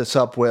wrap this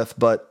up with,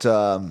 but.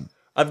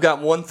 I've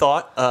got one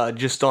thought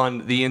just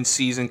on the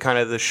in-season, kind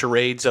of the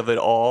charades of it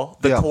all.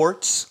 The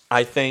courts,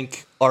 I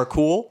think, are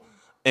cool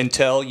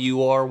until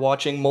you are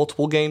watching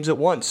multiple games at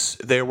once.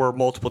 There were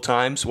multiple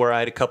times where I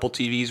had a couple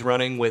TVs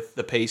running with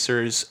the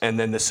Pacers and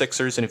then the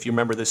Sixers, and if you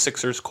remember, the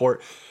Sixers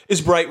court is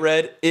bright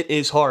red. It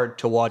is hard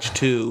to watch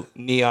two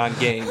neon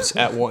games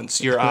at once.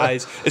 Your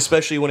eyes,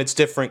 especially when it's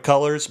different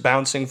colors,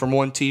 bouncing from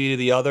one TV to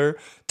the other,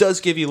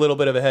 does give you a little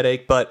bit of a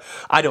headache, but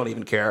I don't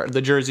even care.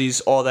 The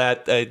jerseys, all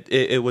that,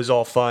 it was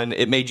all fun.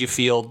 It made you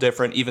feel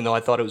different, even though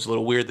I thought it was a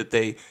little weird that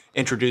they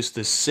introduced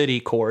the city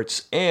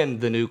courts and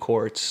the new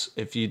courts,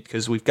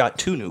 because we've got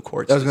two new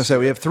courts. I was going to say,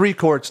 we have 3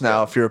 courts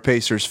now if you're a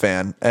Pacers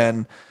fan,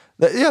 and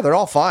they're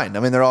all fine. I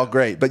mean, they're all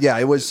great, but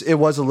it was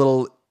a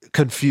little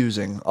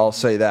confusing, I'll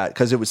say that,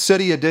 because it was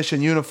city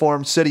edition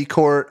uniform, city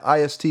court,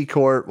 IST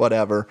court,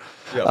 whatever.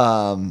 Yep.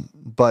 I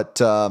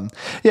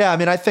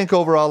mean, I think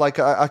overall, like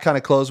I kind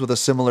of close with a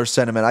similar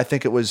sentiment. I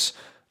think it was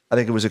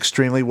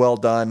extremely well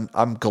done.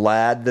 I'm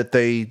glad that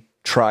they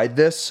tried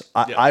this.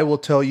 I will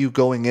tell you,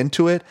 going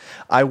into it,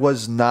 I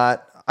was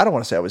not, I don't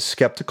want to say I was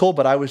skeptical,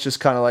 but I was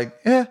just kind of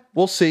like,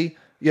 we'll see.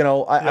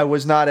 I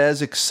was not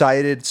as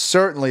excited,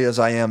 certainly, as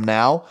I am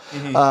now.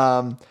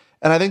 Mm-hmm.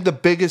 And I think the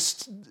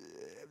biggest,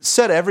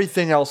 set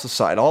everything else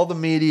aside, all the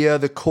media,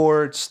 the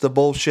courts, the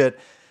bullshit,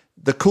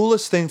 the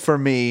coolest thing for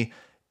me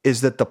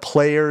is that the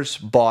players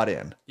bought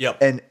in. Yep.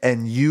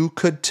 And you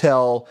could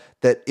tell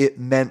that it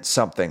meant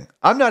something.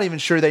 I'm not even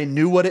sure they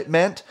knew what it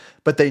meant,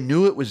 but they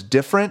knew it was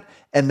different,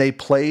 and they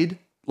played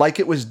like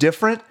it was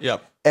different.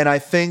 Yep. And I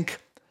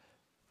think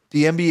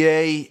the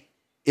NBA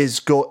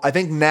I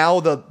think now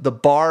the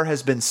bar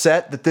has been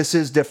set that this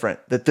is different,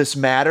 that this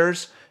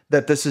matters,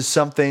 that this is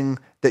something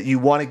that you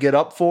want to get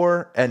up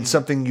for and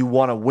something you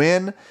want to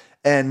win.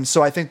 And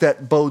so I think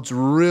that bodes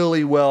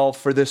really well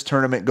for this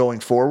tournament going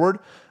forward,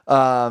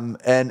 and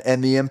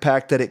the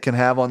impact that it can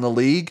have on the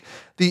league.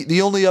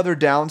 The only other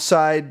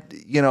downside,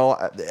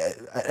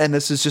 and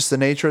this is just the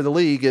nature of the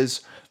league,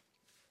 is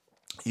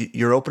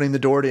you're opening the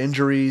door to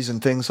injuries and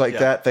things like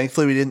that.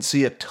 Thankfully, we didn't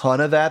see a ton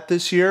of that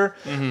this year.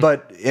 Mm-hmm.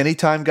 But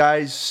anytime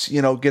guys,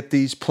 get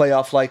these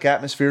playoff-like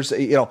atmospheres,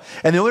 and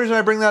the only reason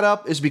I bring that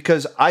up is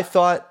because I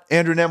thought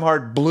Andrew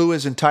Nembhard blew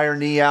his entire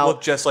knee out.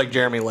 Looked just like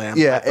Jeremy Lamb.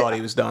 Yeah, I thought he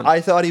was done.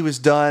 I thought he was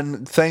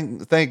done.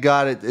 Thank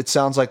God it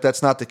sounds like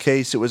that's not the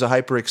case. It was a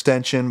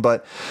hyperextension.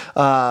 But,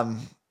 I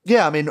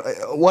mean,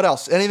 what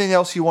else? Anything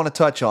else you want to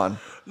touch on?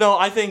 No,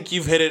 I think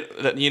you've hit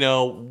it.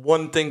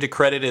 One thing to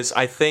credit is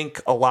I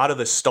think a lot of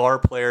the star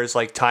players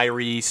like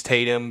Tyrese,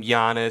 Tatum,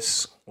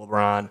 Giannis,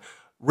 LeBron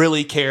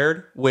really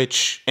cared,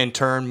 which in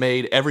turn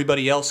made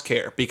everybody else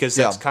care, because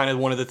that's kind of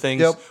one of the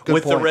things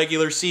with the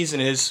regular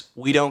season is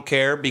we don't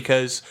care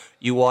because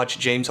you watch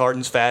James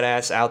Harden's fat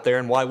ass out there,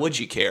 and why would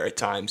you care at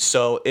times?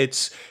 So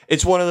it's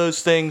one of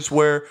those things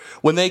where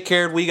when they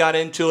cared, we got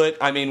into it.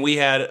 I mean, we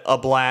had a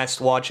blast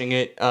watching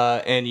it,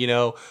 and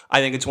I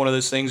think it's one of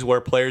those things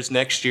where players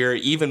next year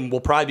even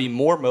will probably be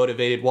more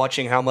motivated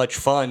watching how much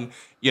fun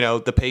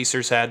the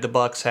Pacers had, the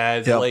Bucks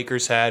had, the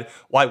Lakers had.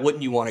 Why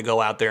wouldn't you want to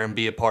go out there and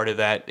be a part of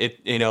that?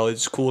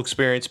 It's a cool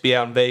experience to be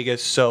out in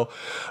Vegas. So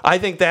I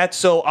think that's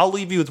so. I'll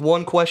leave you with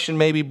one question,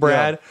 maybe,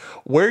 Brad. Yeah.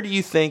 Where do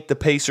you think the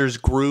Pacers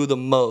grew the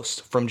most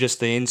from just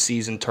the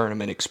in-season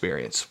tournament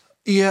experience?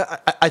 Yeah,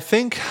 I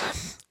think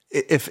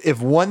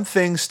if one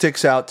thing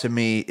sticks out to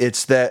me,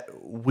 it's that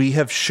we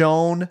have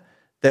shown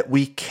that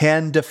we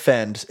can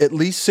defend, at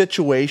least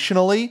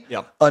situationally,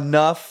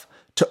 enough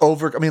to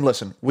I mean,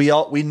 listen,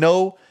 we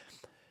know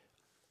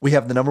we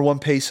have the number 1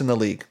 pace in the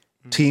league.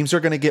 Teams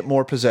are going to get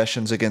more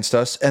possessions against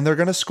us, and they're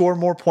going to score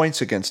more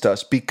points against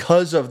us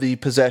because of the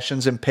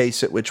possessions and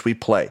pace at which we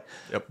play.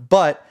 Yep.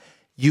 But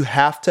you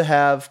have to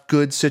have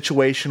good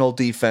situational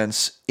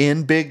defense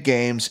in big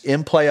games,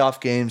 in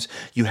playoff games.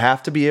 You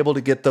have to be able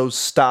to get those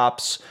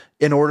stops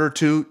in order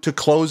to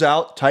close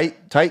out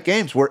tight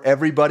games where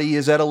everybody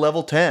is at a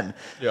level 10.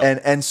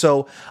 Yep. And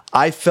so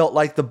I felt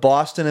like the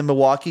Boston and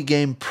Milwaukee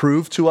game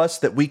proved to us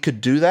that we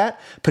could do that,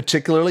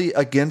 particularly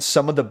against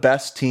some of the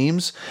best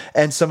teams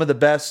and some of the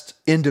best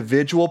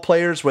individual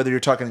players, whether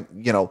you're talking,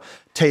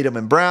 Tatum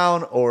and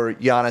Brown or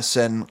Giannis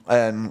and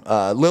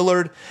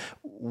Lillard.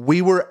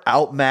 we were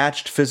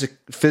outmatched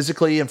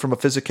physically and from a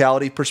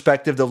physicality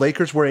perspective. The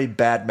Lakers were a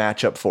bad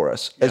matchup for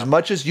us. Yeah. As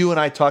much as you and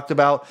I talked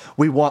about,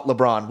 we want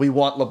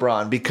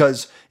LeBron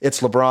because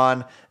it's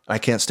LeBron. I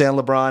can't stand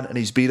LeBron, and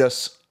he's beat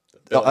us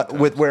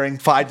with wearing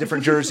 5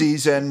 different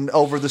jerseys and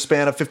over the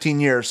span of 15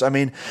 years. I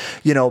mean,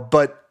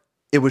 but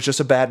it was just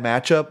a bad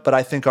matchup. But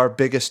I think our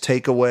biggest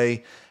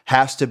takeaway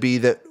has to be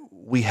that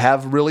we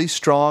have really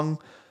strong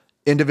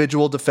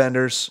individual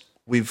defenders.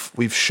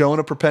 We've shown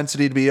a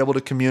propensity to be able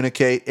to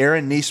communicate.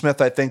 Aaron Nesmith,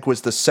 I think,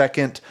 was the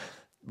second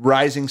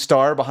rising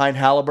star behind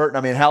Haliburton.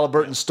 I mean,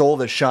 Haliburton stole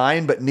the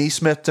shine, but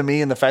Nesmith, to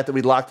me, and the fact that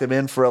we locked him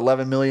in for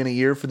 $11 million a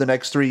year for the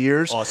next 3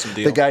 years. Awesome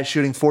deal. The guy's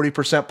shooting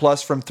 40%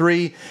 plus from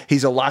 3.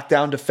 He's a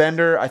lockdown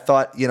defender. I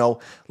thought,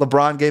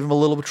 LeBron gave him a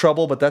little bit of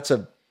trouble, but that's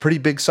a pretty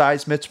big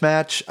size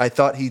mismatch. I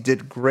thought he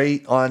did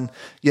great on,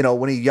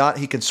 when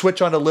he can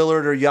switch on to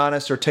Lillard or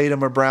Giannis or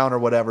Tatum or Brown or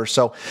whatever.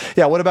 So,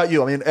 yeah, what about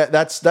you? I mean,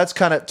 that's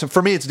kind of,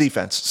 for me, it's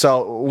defense.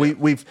 So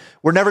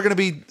we're never going to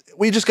be,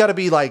 we just got to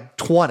be like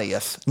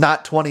 20th,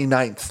 not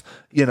 29th,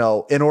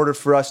 in order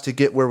for us to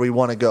get where we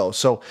want to go.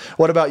 So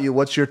what about you?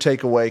 What's your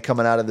takeaway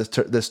coming out of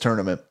this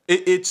tournament?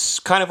 It's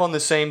kind of on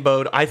the same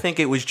boat. I think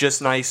it was just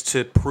nice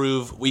to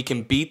prove we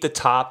can beat the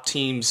top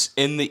teams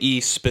in the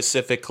East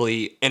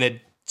specifically in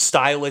a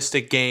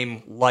stylistic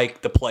game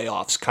like the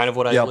playoffs, kind of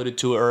what I alluded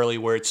to early,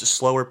 where it's a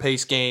slower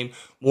pace game,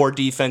 more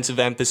defensive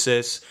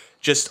emphasis,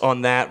 just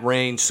on that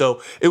range.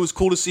 So it was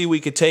cool to see we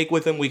could take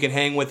with them, we could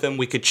hang with them,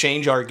 we could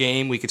change our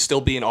game, we could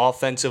still be an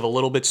offensive, a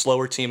little bit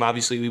slower team.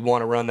 Obviously, we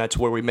want to run. That's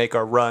where we make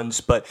our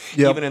runs. But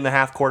even in the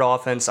half-court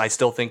offense, I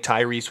still think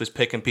Tyrese was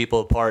picking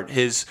people apart.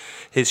 His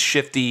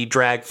shifty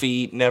drag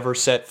feet, never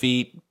set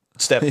feet,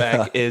 step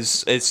back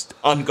is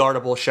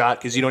unguardable shot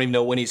because you don't even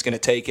know when he's going to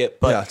take it.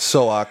 But it's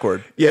so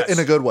awkward. Yeah, in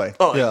a good way.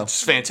 Oh, yeah,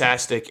 it's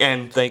fantastic,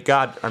 and thank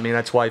God. I mean,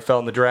 that's why he fell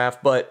in the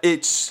draft. But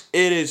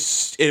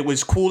it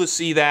was cool to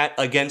see that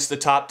against the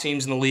top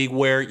teams in the league,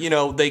 where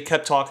they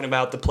kept talking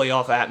about the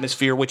playoff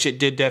atmosphere, which it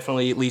did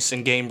definitely, at least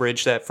in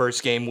Gamebridge, that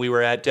first game we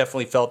were at,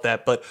 definitely felt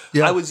that. But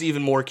I was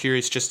even more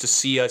curious just to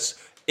see us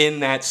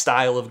in that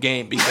style of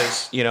game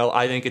because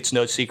I think it's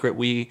no secret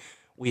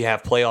we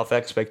have playoff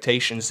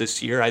expectations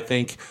this year. I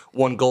think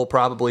one goal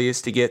probably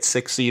is to get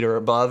 6 seed or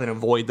above and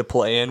avoid the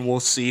play-in.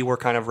 We'll see. We're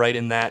kind of right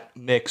in that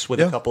mix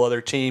with a couple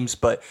other teams,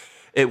 but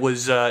it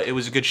was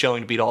a good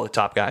showing to beat all the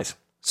top guys.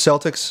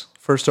 Celtics,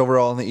 1st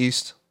overall in the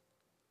East.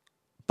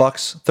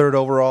 Bucks, 3rd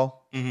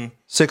overall. Mm-hmm.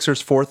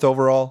 Sixers, 4th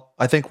overall.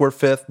 I think we're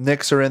 5th.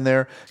 Knicks are in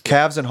there.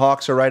 Cavs and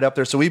Hawks are right up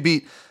there. So we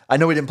beat, I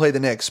know we didn't play the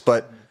Knicks,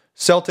 but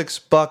Celtics,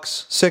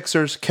 Bucks,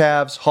 Sixers,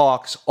 Cavs,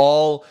 Hawks,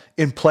 all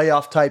in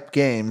playoff-type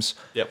games.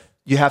 Yep.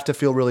 You have to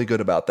feel really good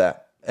about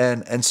that.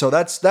 And so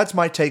that's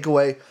my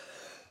takeaway.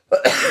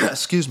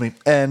 Excuse me.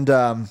 And,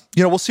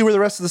 we'll see where the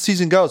rest of the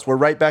season goes. We're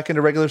right back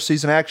into regular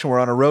season action.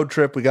 We're on a road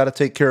trip. We got to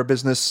take care of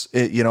business,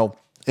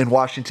 in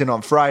Washington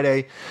on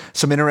Friday.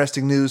 Some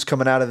interesting news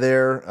coming out of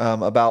there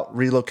about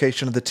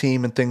relocation of the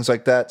team and things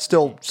like that.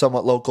 Still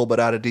somewhat local,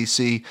 but out of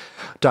D.C.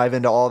 Dive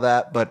into all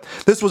that. But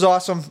this was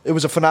awesome. It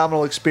was a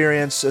phenomenal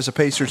experience as a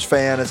Pacers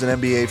fan, as an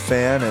NBA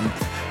fan, and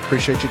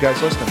appreciate you guys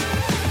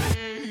listening.